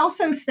calendar. And I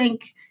also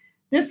think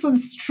this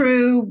was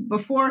true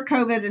before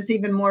COVID. Is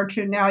even more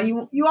true now.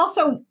 You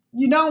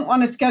don't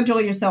want to schedule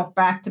yourself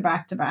back to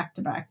back to back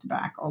to back to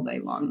back all day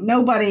long.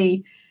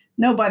 Nobody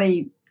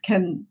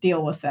can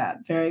deal with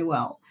that very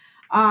well.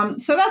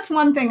 So that's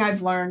one thing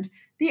I've learned.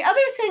 The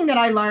other thing that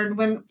I learned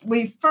when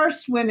we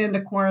first went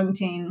into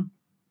quarantine,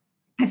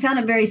 I found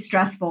it very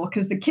stressful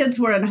because the kids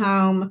were at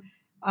home,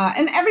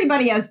 and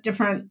everybody has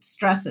different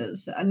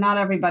stresses. Not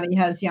everybody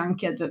has young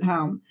kids at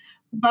home.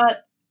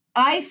 But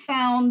I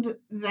found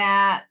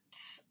that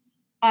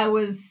I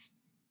was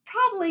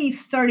probably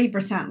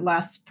 30%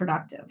 less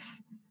productive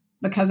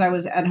because I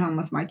was at home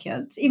with my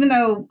kids. Even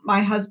though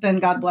my husband,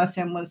 God bless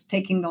him, was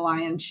taking the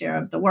lion's share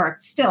of the work,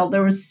 still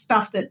there was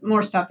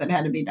more stuff that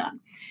had to be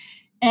done.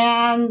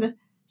 And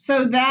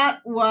so that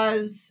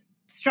was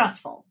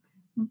stressful.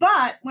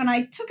 But when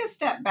I took a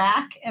step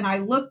back and I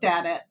looked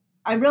at it,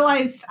 I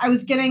realized I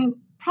was getting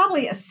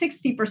probably a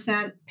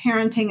 60%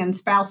 parenting and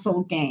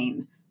spousal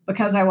gain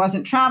because I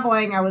wasn't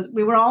traveling.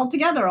 We were all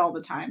together all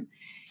the time.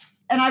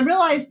 And I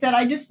realized that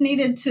I just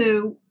needed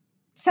to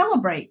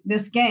celebrate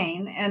this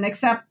gain and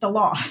accept the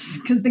loss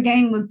because the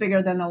gain was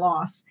bigger than the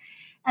loss.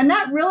 And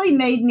that really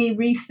made me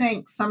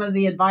rethink some of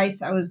the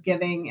advice I was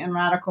giving in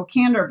Radical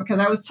Candor, because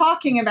I was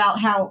talking about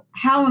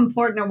how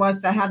important it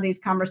was to have these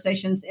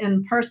conversations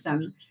in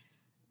person.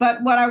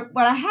 But what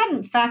I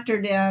hadn't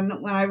factored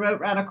in when I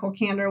wrote Radical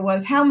Candor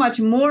was how much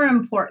more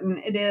important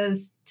it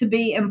is to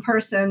be in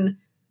person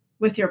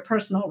with your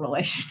personal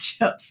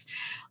relationships.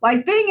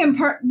 Like being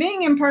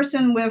in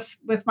person with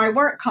my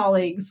work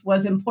colleagues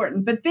was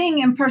important, but being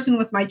in person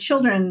with my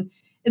children,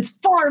 it's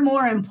far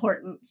more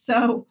important.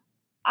 So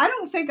I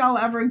don't think I'll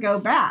ever go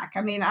back.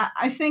 I mean,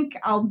 I think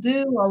I'll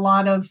do a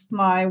lot of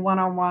my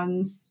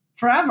one-on-ones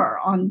forever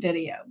on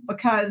video,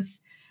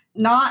 because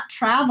not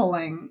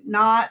traveling,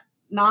 not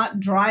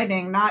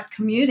driving, not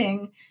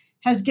commuting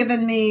has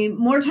given me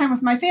more time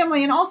with my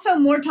family and also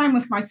more time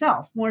with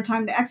myself, more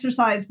time to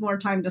exercise, more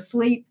time to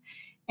sleep.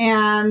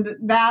 And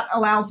that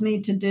allows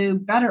me to do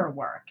better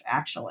work,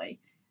 actually.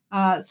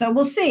 So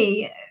we'll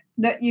see.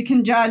 That you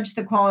can judge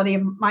the quality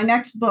of my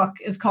next book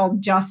is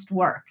called Just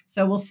Work.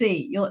 So we'll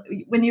see.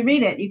 When you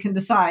read it, you can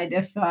decide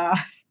if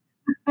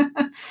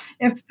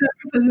if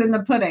proof is in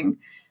the pudding.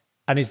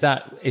 And is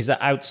that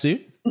out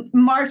soon?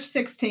 March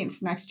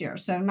 16th next year.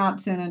 So not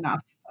soon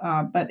enough.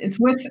 But it's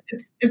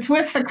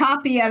with the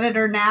copy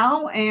editor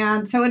now,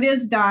 and so it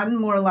is done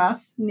more or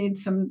less.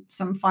 Needs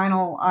some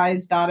final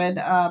I's dotted,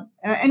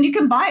 and you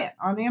can buy it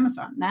on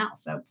Amazon now.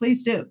 So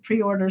please do.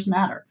 Pre-orders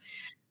matter.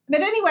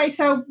 But anyway,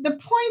 so the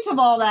point of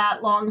all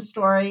that long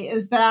story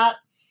is that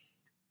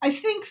I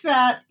think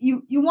that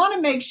you want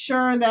to make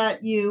sure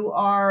that you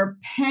are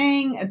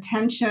paying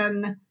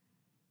attention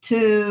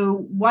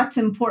to what's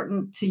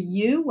important to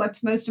you,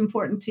 what's most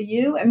important to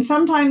you. And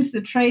sometimes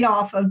the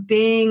trade-off of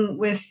being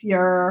with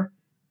your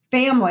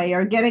family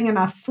or getting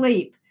enough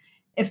sleep,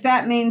 if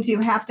that means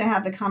you have to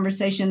have the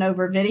conversation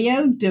over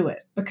video, do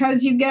it,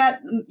 because you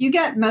get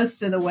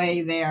most of the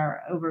way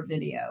there over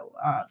video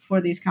for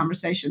these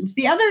conversations.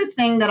 The other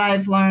thing that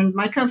I've learned,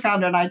 my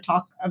co-founder and I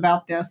talk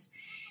about this,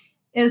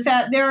 is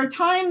that there are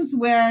times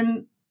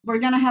when we're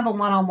going to have a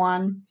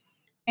one-on-one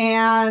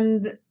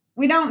and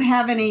we don't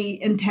have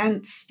any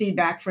intense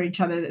feedback for each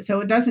other,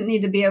 so it doesn't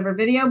need to be over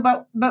video.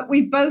 But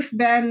we've both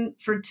been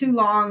for too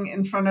long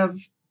in front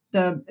of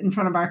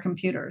our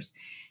computers,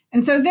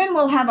 and so then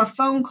we'll have a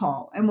phone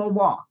call and we'll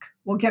walk.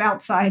 We'll get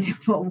outside.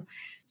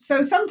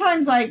 So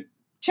sometimes like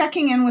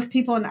checking in with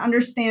people and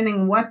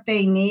understanding what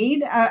they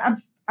need.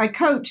 I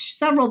coach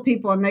several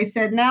people, and they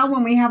said now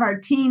when we have our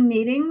team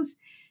meetings,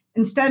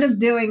 instead of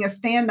doing a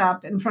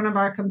stand-up in front of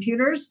our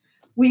computers,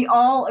 we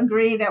all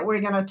agree that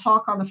we're going to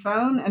talk on the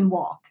phone and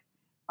walk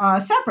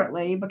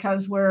separately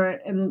because we're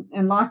in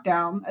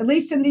lockdown, at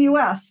least in the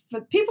US.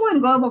 But people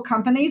in global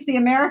companies, the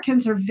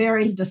Americans are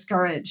very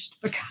discouraged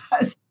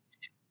because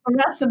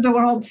the rest of the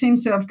world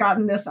seems to have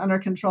gotten this under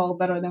control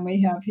better than we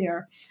have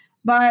here.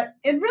 But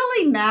it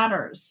really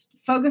matters,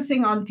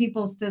 focusing on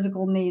people's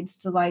physical needs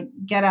to like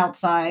get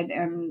outside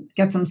and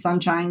get some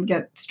sunshine,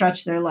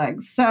 stretch their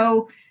legs.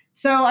 So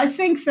I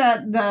think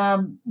that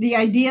the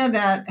idea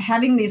that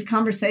having these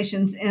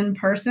conversations in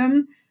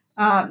person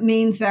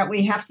means that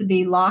we have to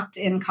be locked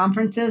in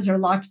conferences or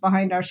locked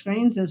behind our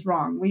screens is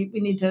wrong. We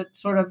need to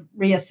sort of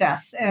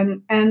reassess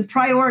and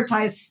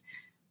prioritize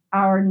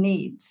our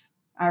needs,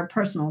 our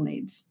personal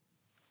needs.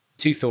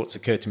 Two thoughts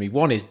occur to me.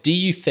 One is, do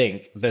you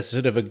think there's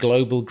sort of a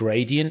global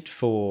gradient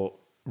for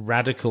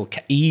radical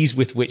ease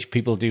with which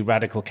people do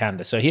radical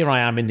candor? So here I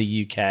am in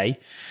the UK,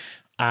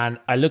 and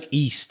I look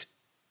east,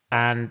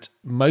 and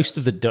most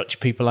of the Dutch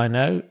people I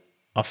know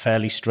are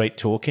fairly straight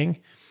talking.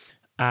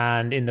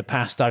 And in the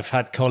past, I've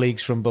had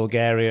colleagues from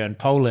Bulgaria and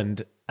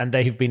Poland, and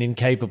they've been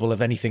incapable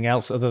of anything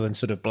else other than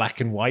sort of black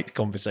and white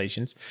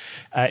conversations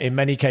in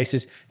many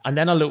cases. And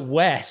then I look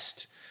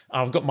west.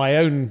 I've got my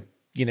own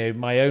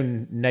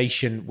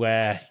nation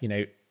where,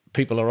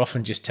 people are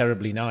often just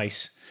terribly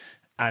nice.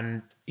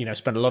 And,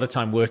 spend a lot of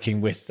time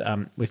working with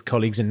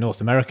colleagues in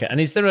North America. And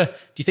do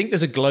you think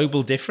there's a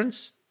global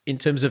difference in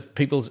terms of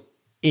people's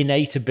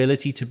innate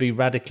ability to be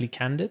radically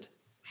candid?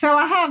 So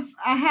I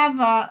have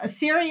a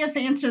serious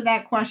answer to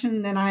that question,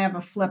 and then I have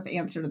a flip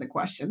answer to the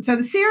question. So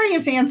the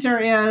serious answer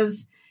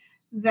is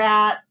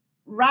that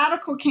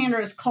radical candor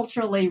is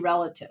culturally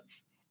relative.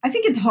 I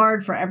think it's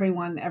hard for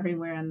everyone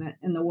everywhere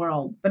in the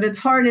world, but it's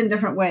hard in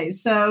different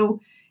ways.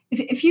 So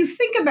if you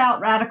think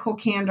about radical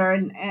candor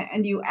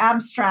and you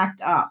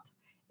abstract up,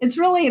 it's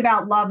really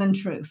about love and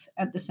truth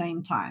at the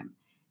same time.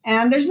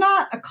 And there's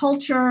not a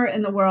culture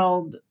in the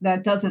world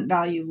that doesn't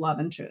value love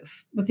and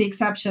truth, with the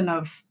exception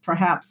of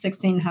perhaps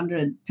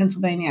 1600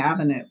 Pennsylvania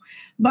Avenue,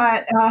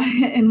 but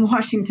in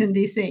Washington,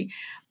 D.C.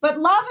 But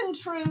love and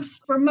truth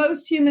for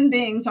most human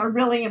beings are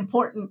really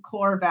important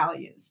core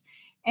values.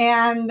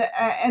 And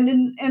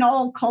in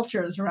all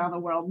cultures around the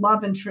world,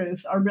 love and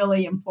truth are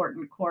really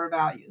important core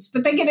values,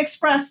 but they get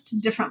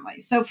expressed differently.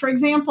 So, for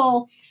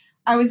example,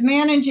 I was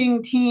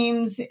managing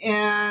teams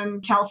in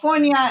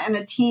California and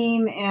a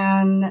team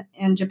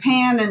in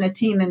Japan and a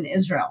team in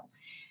Israel.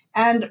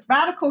 And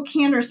radical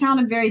candor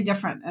sounded very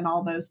different in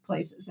all those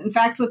places. In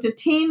fact, with the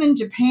team in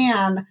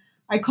Japan,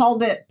 I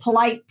called it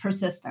polite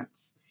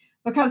persistence,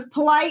 because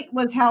polite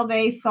was how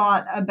they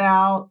thought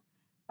about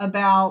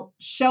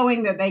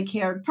showing that they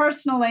cared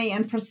personally,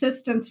 and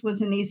persistence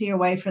was an easier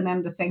way for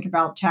them to think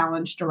about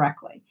challenge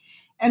directly.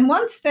 And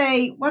once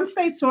they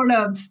sort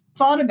of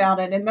thought about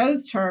it in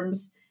those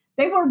terms,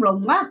 they were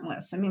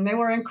relentless. I mean, they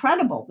were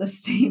incredible,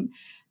 this team.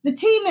 The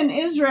team in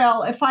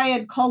Israel, if I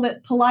had called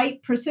it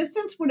polite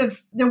persistence,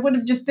 there would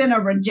have just been a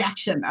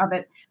rejection of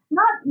it.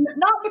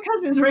 Not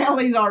because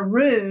Israelis are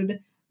rude,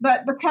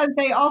 but because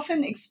they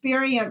often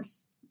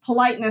experience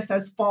politeness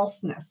as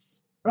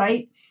falseness,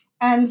 right?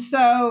 And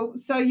so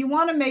you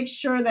want to make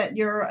sure that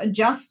you're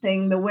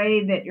adjusting the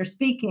way that you're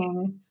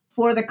speaking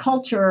for the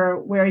culture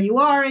where you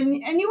are. And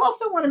you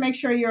also want to make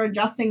sure you're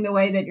adjusting the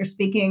way that you're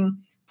speaking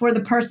for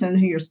the person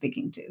who you're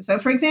speaking to. So,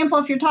 for example,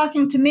 if you're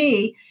talking to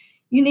me,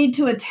 you need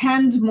to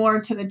attend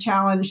more to the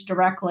challenge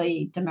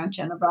directly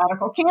dimension of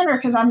radical candor,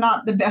 because I'm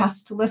not the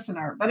best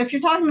listener. But if you're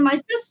talking to my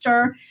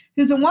sister,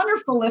 who's a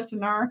wonderful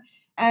listener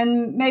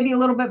and maybe a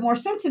little bit more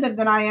sensitive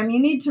than I am, you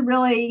need to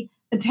really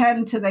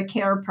attend to the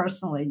care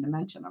personally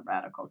dimension of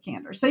radical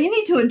candor. So you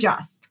need to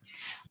adjust.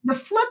 The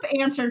flip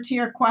answer to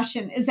your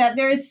question is that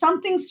there is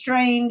something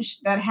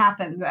strange that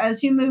happens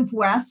as you move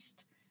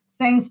west.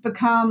 Things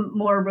become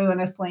more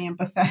ruinously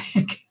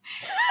empathetic.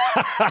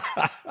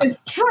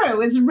 It's true.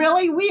 It's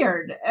really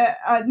weird.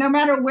 No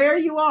matter where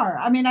you are.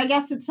 I mean, I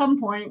guess at some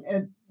point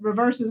it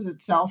reverses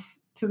itself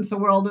since the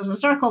world is a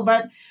circle.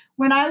 But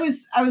when I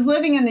was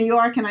living in New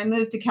York and I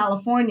moved to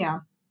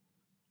California,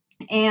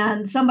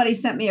 and somebody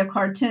sent me a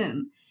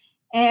cartoon.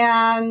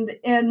 And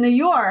in New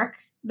York,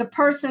 the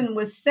person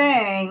was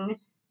saying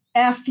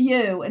F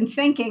you and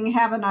thinking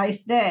have a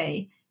nice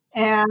day.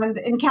 And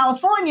in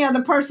California,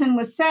 the person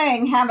was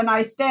saying, have a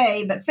nice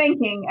day, but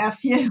thinking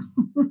F you.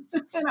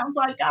 And I was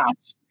like, gosh,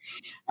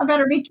 I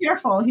better be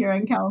careful here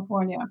in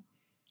California.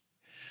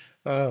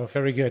 Oh,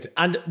 very good.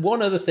 And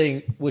one other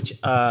thing which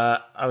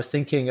I was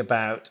thinking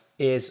about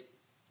is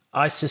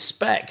I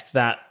suspect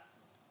that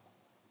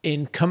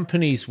in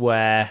companies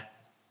where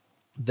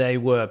they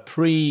were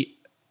pre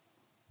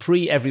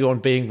everyone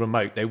being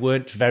remote, they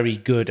weren't very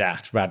good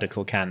at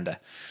radical candor.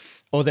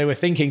 Or they were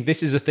thinking,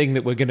 this is a thing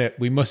that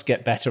we must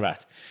get better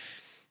at.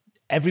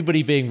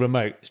 Everybody being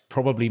remote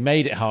probably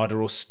made it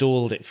harder or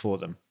stalled it for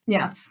them.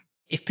 Yes.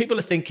 If people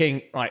are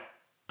thinking, right,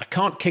 I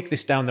can't kick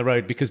this down the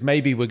road because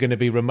maybe we're going to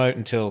be remote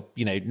until,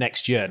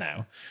 next year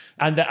now.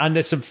 And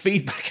there's some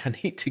feedback I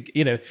need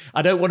to,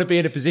 I don't want to be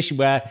in a position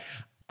where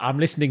I'm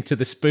listening to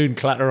the spoon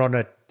clatter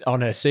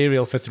on a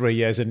cereal for 3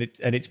 years and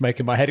it's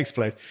making my head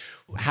explode.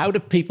 Where do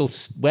people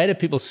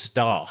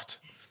start?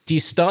 Do you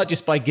start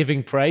just by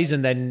giving praise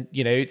and then,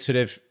 it's sort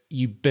of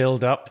you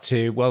build up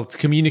to, well,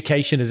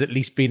 communication has at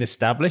least been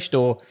established,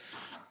 or?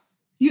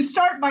 You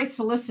start by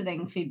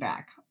soliciting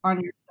feedback on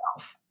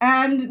yourself.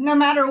 And no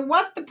matter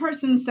what the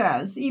person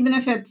says, even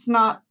if it's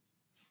not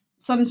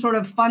some sort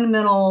of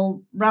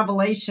fundamental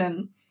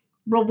revelation,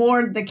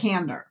 reward the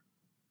candor.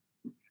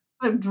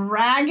 So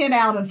drag it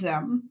out of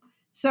them.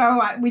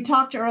 So we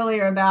talked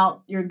earlier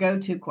about your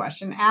go-to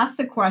question. Ask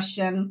the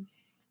question.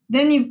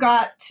 Then you've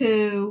got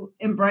to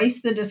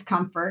embrace the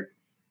discomfort.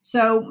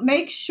 So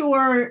make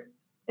sure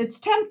it's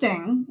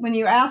tempting when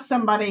you ask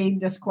somebody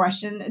this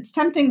question, it's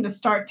tempting to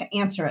start to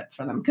answer it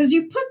for them, because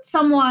you put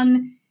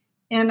someone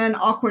in an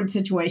awkward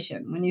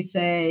situation when you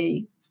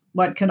say,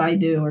 what could I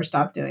do or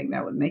stop doing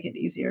that would make it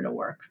easier to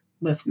work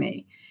with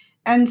me?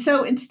 And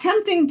so it's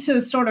tempting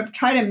to sort of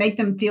try to make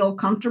them feel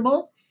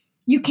comfortable.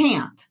 You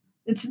can't.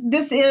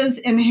 This is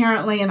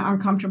inherently an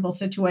uncomfortable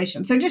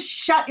situation. So just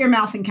shut your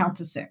mouth and count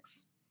to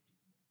 6.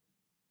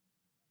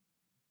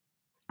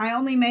 I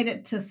only made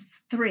it to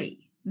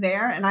 3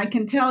 there, and I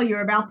can tell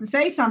you're about to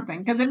say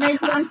something because it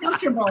made you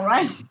uncomfortable,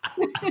 right?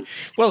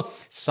 Well,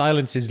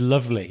 silence is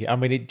lovely. I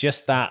mean, it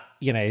just that,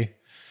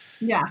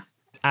 yeah,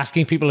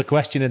 asking people a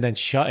question and then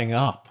shutting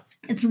up.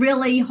 It's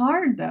really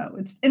hard, though.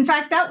 In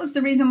fact, that was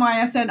the reason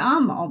why I said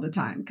all the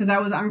time, because I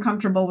was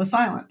uncomfortable with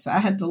silence. I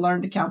had to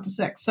learn to count to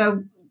 6.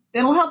 So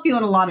it'll help you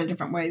in a lot of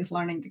different ways,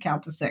 learning to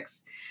count to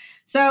 6.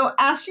 So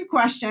ask your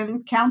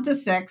question, count to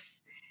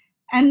 6,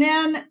 and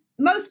then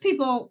most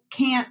people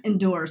can't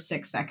endure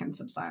 6 seconds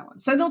of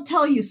silence. So they'll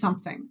tell you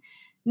something.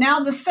 Now,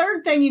 the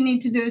third thing you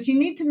need to do is you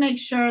need to make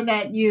sure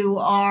that you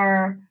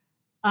are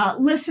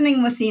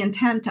listening with the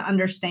intent to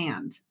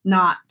understand,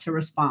 not to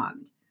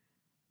respond.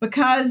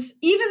 Because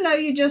even though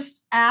you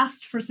just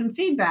asked for some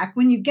feedback,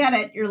 when you get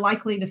it, you're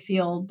likely to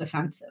feel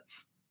defensive.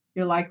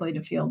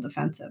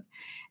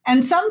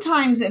 And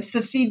sometimes if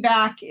the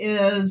feedback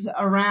is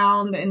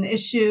around an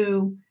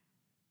issue,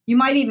 you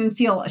might even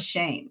feel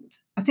ashamed.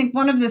 I think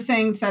one of the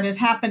things that is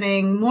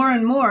happening more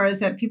and more is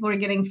that people are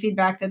getting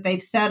feedback that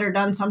they've said or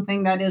done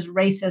something that is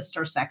racist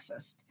or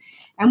sexist.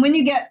 And when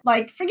you get,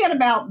 like, forget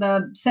about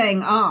the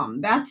saying,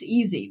 that's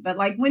easy. But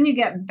like when you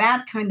get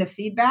that kind of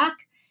feedback,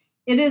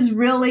 it is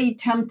really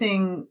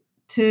tempting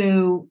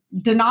to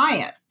deny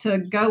it, to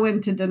go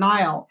into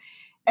denial.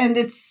 And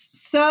it's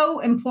so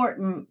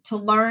important to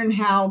learn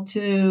how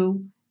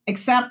to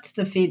accept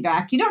the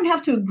feedback. You don't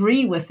have to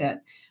agree with it,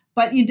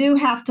 but you do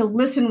have to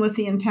listen with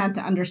the intent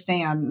to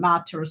understand,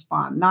 not to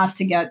respond, not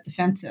to get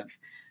defensive.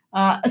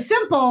 A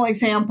simple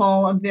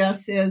example of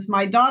this is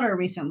my daughter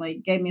recently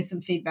gave me some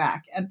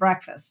feedback at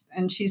breakfast.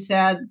 And she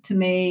said to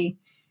me,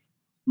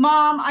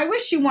 "Mom, I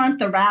wish you weren't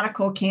the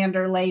radical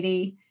candor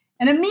lady."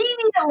 And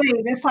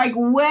immediately this like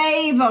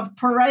wave of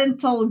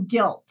parental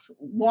guilt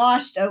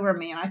washed over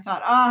me. And I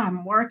thought,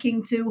 I'm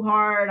working too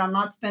hard. I'm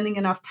not spending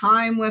enough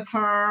time with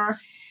her.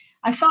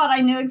 I thought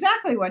I knew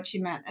exactly what she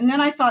meant. And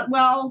then I thought,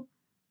 well,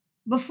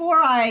 before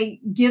I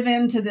give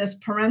in to this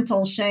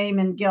parental shame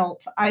and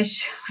guilt, I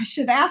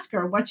should ask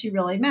her what she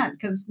really meant,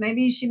 because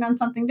maybe she meant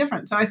something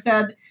different. So I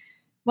said,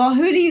 well,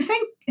 who do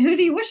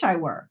you wish I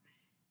were?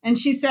 And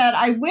she said,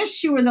 "I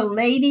wish you were the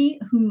lady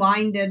who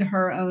minded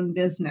her own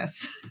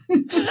business."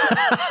 It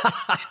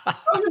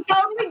was a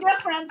totally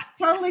different.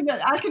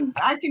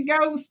 I could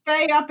go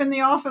stay up in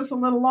the office a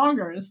little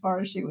longer as far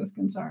as she was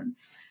concerned.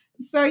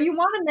 So you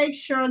want to make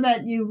sure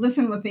that you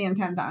listen with the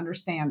intent to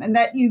understand, and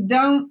that you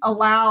don't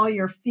allow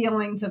your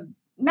feelings of,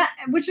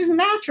 which is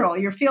natural,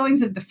 your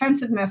feelings of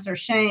defensiveness or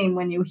shame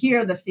when you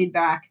hear the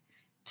feedback,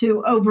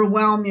 to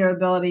overwhelm your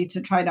ability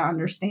to try to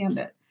understand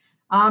it.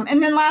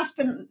 And then last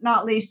but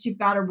not least, you've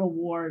got to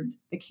reward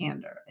the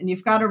candor, and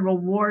you've got to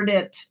reward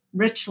it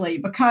richly,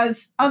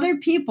 because other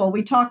people,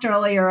 we talked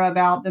earlier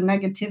about the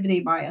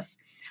negativity bias,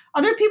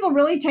 other people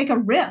really take a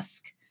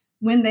risk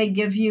when they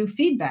give you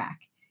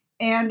feedback.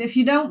 And if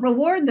you don't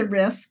reward the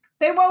risk,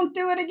 they won't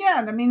do it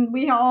again. I mean,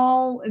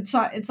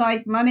 it's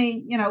like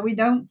money, we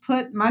don't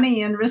put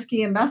money in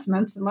risky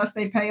investments unless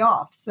they pay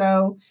off.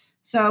 So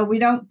we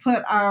don't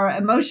put our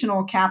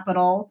emotional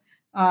capital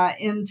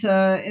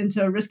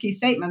into risky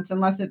statements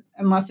unless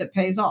it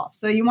pays off.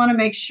 So you want to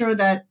make sure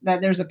that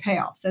there's a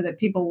payoff so that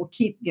people will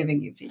keep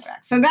giving you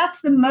feedback. So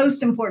that's the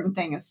most important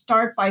thing, is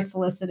start by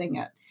soliciting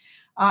it.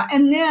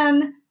 And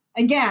then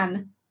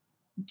again,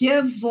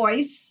 give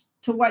voice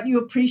to what you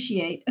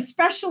appreciate,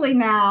 especially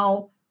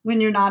now when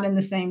you're not in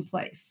the same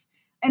place.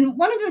 And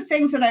one of the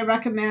things that I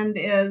recommend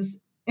is,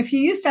 if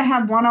you used to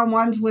have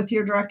one-on-ones with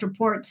your direct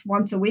reports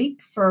once a week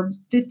for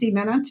 50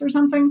 minutes or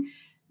something,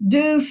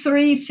 do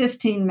 3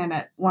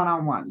 15-minute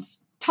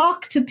one-on-ones.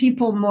 Talk to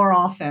people more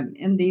often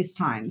in these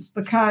times,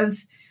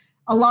 because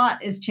a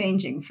lot is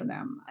changing for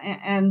them.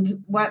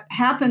 And what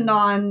happened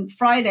on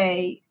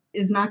Friday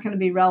is not going to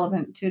be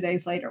relevant 2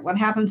 days later. What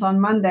happens on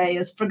Monday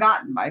is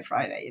forgotten by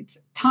Friday.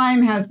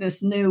 Time has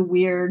this new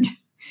weird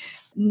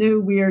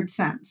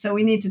sense. So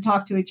we need to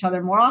talk to each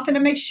other more often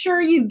and make sure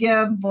you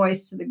give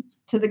voice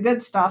to the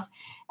good stuff.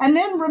 And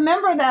then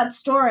remember that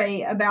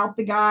story about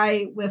the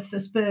guy with the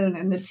spoon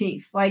and the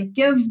teeth. Like,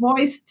 give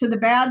voice to the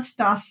bad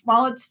stuff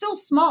while it's still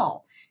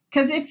small.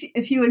 Because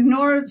if you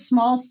ignore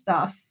small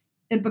stuff,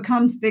 it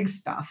becomes big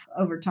stuff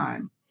over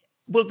time.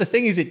 Well, the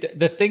thing is,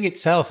 the thing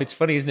itself, it's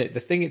funny, isn't it? The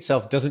thing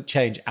itself doesn't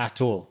change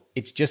at all.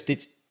 It's just,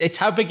 it's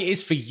how big it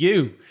is for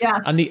you. Yes.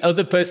 And the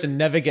other person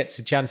never gets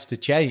a chance to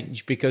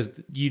change, because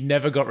you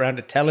never got around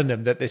to telling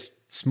them that this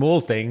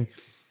small thing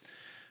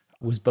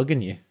was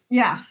bugging you.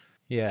 Yeah.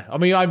 Yeah. I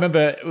mean, I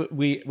remember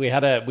we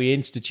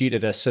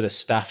instituted a sort of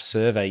staff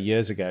survey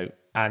years ago,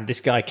 and this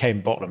guy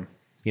came bottom,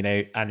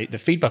 and the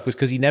feedback was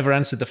because he never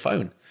answered the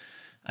phone.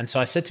 And so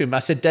I said to him,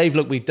 Dave,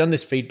 look, we've done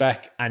this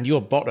feedback and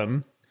you're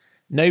bottom.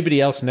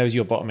 Nobody else knows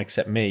you're bottom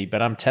except me,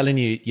 but I'm telling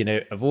you,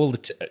 of all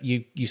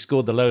you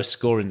scored the lowest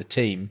score in the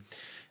team,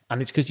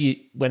 and it's because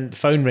when the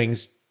phone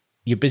rings,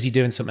 you're busy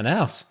doing something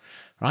else,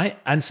 right?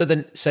 And so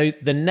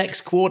the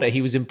next quarter,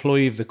 he was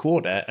employee of the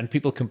quarter, and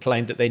people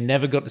complained that they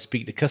never got to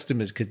speak to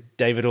customers because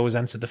David always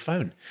answered the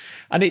phone.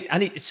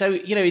 So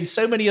in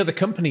so many other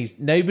companies,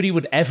 nobody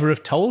would ever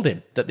have told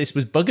him that this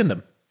was bugging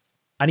them,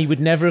 and he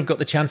would never have got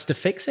the chance to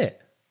fix it.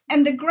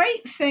 And the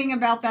great thing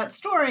about that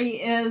story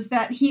is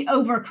that he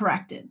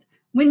overcorrected.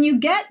 When you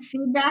get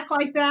feedback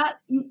like that,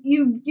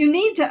 you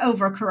need to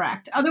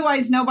overcorrect.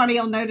 Otherwise, nobody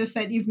will notice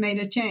that you've made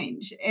a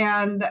change.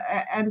 And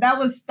that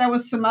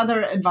was some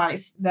other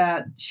advice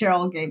that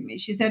Cheryl gave me.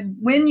 She said,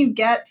 when you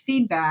get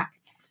feedback,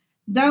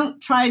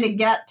 Don't try to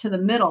get to the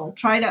middle,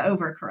 try to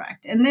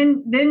overcorrect. And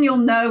then you'll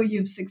know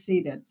you've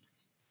succeeded.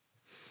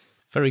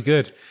 Very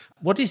good.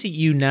 What is it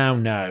you now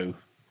know,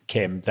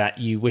 Kim, that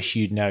you wish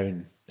you'd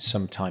known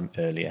sometime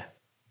earlier?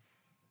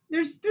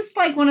 There's just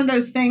like one of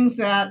those things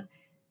that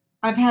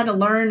I've had to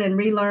learn and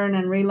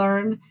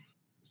relearn.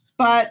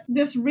 But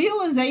this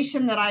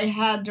realization that I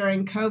had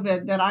during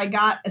COVID, that I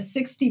got a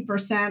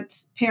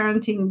 60%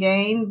 parenting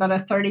gain, but a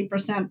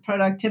 30%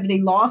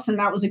 productivity loss, and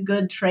that was a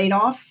good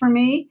trade-off for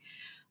me.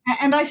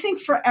 And I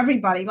think for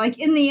everybody, like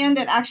in the end,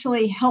 it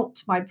actually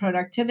helped my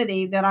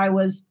productivity, that I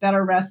was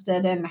better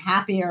rested and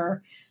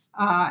happier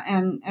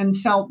and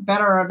felt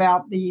better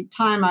about the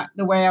time,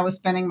 the way I was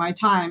spending my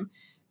time.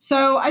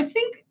 So I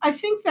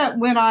think that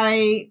when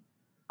I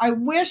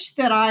wish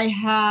that I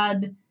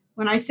had,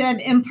 when I said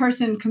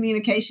in-person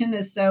communication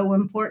is so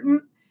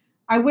important,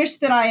 I wish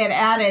that I had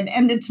added,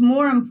 and it's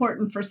more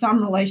important for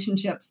some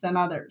relationships than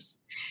others.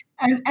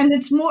 And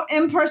it's more,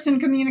 in-person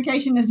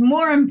communication is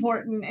more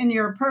important in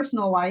your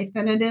personal life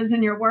than it is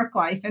in your work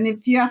life. And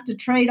if you have to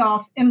trade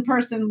off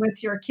in-person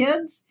with your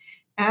kids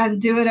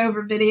and do it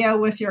over video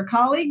with your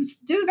colleagues,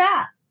 do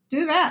that,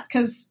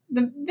 because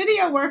the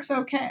video works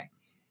okay.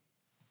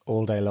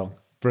 All day long.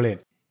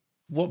 Brilliant.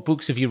 What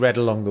books have you read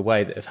along the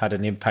way that have had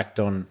an impact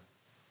on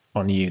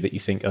you that you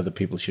think other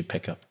people should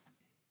pick up?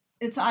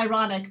 It's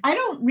ironic. I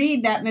don't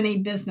read that many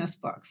business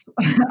books.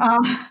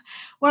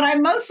 What I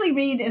mostly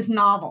read is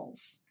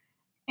novels.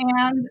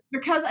 And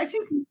because I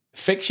think...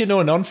 Fiction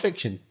or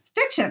nonfiction?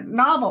 Fiction,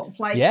 novels.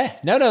 Like, yeah,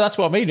 no, that's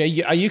what I mean.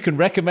 You can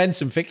recommend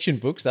some fiction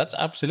books. That's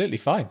absolutely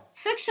fine.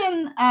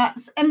 Fiction,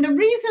 and the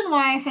reason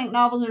why I think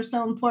novels are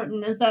so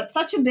important is that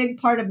such a big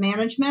part of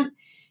management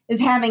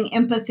is having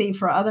empathy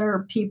for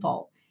other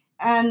people.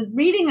 And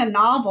reading a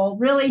novel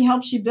really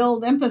helps you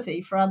build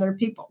empathy for other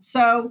people.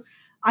 So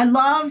I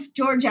love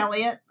George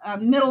Eliot,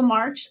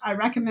 Middlemarch. I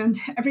recommend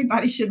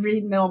everybody should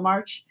read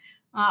Middlemarch.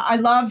 I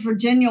love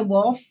Virginia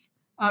Woolf.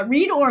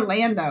 Read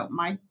Orlando.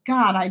 My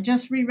God, I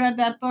just reread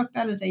that book.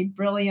 That is a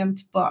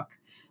brilliant book.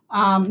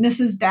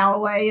 Mrs.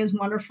 Dalloway is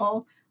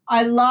wonderful.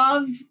 I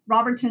love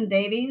Robertson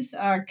Davies,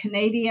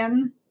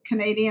 Canadian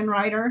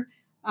writer,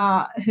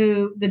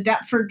 who the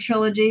Deptford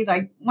trilogy,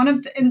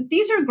 and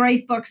these are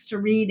great books to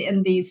read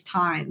in these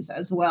times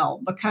as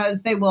well,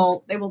 because they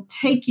will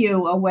take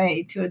you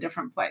away to a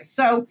different place.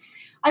 So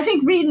I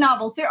think read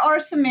novels. There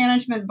are some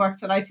management books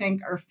that I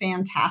think are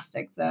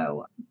fantastic,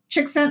 though.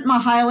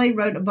 Csikszentmihalyi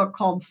wrote a book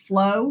called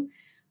Flow,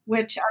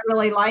 which I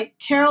really like.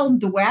 Carol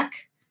Dweck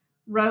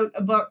wrote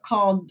a book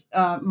called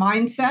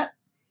Mindset.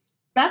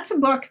 That's a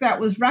book that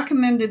was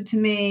recommended to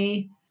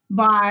me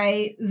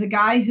by the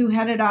guy who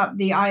headed up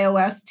the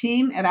iOS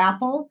team at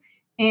Apple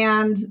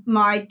and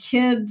my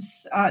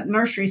kids'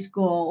 nursery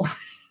school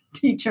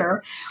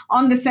teacher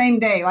on the same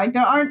day. Like,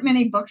 there aren't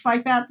many books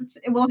like that.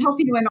 It will help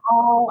you in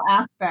all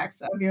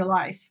aspects of your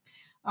life.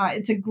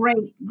 It's a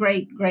great,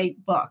 great,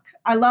 great book.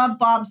 I love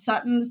Bob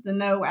Sutton's The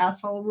No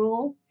Asshole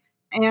Rule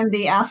and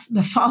the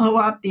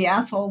follow-up, The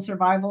Asshole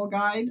Survival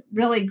Guide.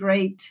 Really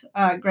great,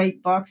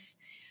 great books.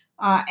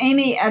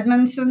 Amy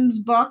Edmondson's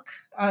book,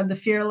 The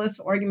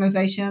Fearless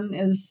Organization,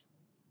 it's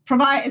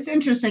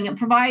interesting. It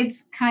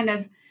provides kind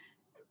of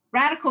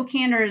Radical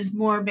Candor is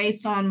more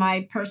based on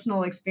my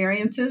personal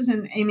experiences,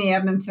 and Amy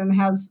Edmondson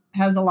has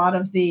a lot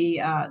of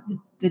the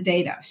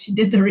data. She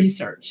did the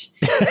research.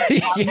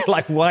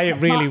 Like why it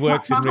really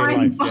works in real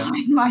life.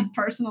 Behind my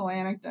personal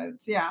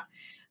anecdotes, yeah.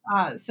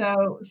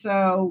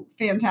 So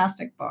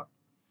fantastic book.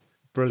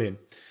 Brilliant.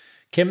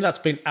 Kim, that's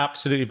been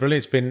absolutely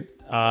brilliant. It's been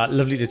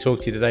lovely to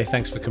talk to you today.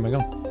 Thanks for coming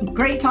on.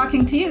 Great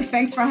talking to you.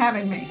 Thanks for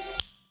having me.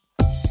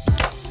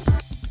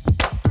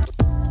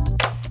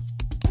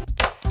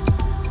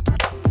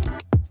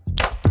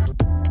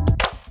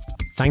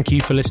 Thank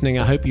you for listening.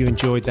 I hope you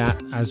enjoyed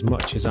that as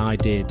much as I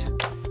did.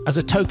 As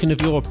a token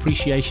of your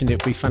appreciation, it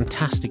would be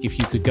fantastic if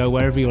you could go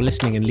wherever you're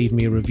listening and leave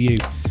me a review.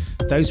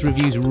 Those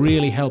reviews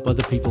really help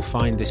other people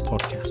find this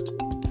podcast.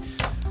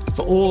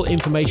 For all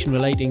information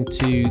relating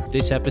to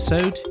this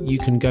episode, you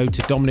can go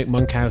to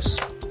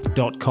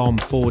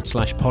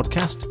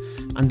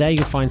dominicmonkhouse.com/podcast, and there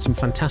you'll find some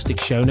fantastic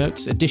show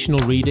notes,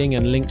 additional reading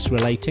and links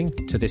relating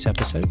to this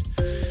episode.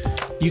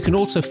 You can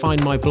also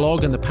find my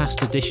blog and the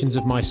past editions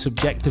of my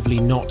subjectively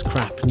not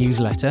crap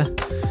newsletter.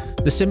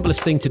 The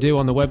simplest thing to do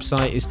on the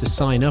website is to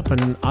sign up,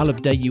 and I'll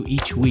update you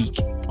each week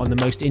on the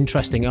most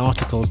interesting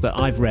articles that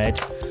I've read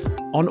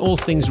on all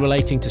things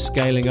relating to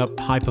scaling up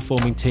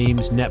high-performing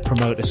teams, net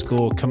promoter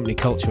score, company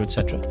culture,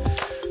 etc.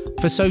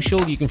 For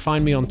social, you can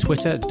find me on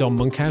Twitter at Dom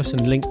Monkhouse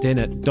and LinkedIn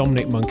at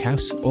Dominic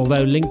Monkhouse,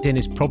 although LinkedIn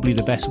is probably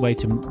the best way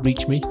to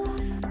reach me.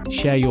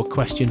 Share your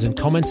questions and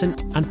comments, and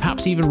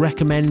perhaps even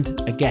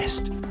recommend a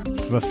guest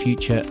for a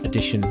future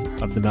edition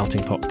of the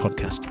Melting Pot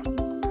podcast.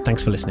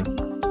 Thanks for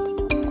listening.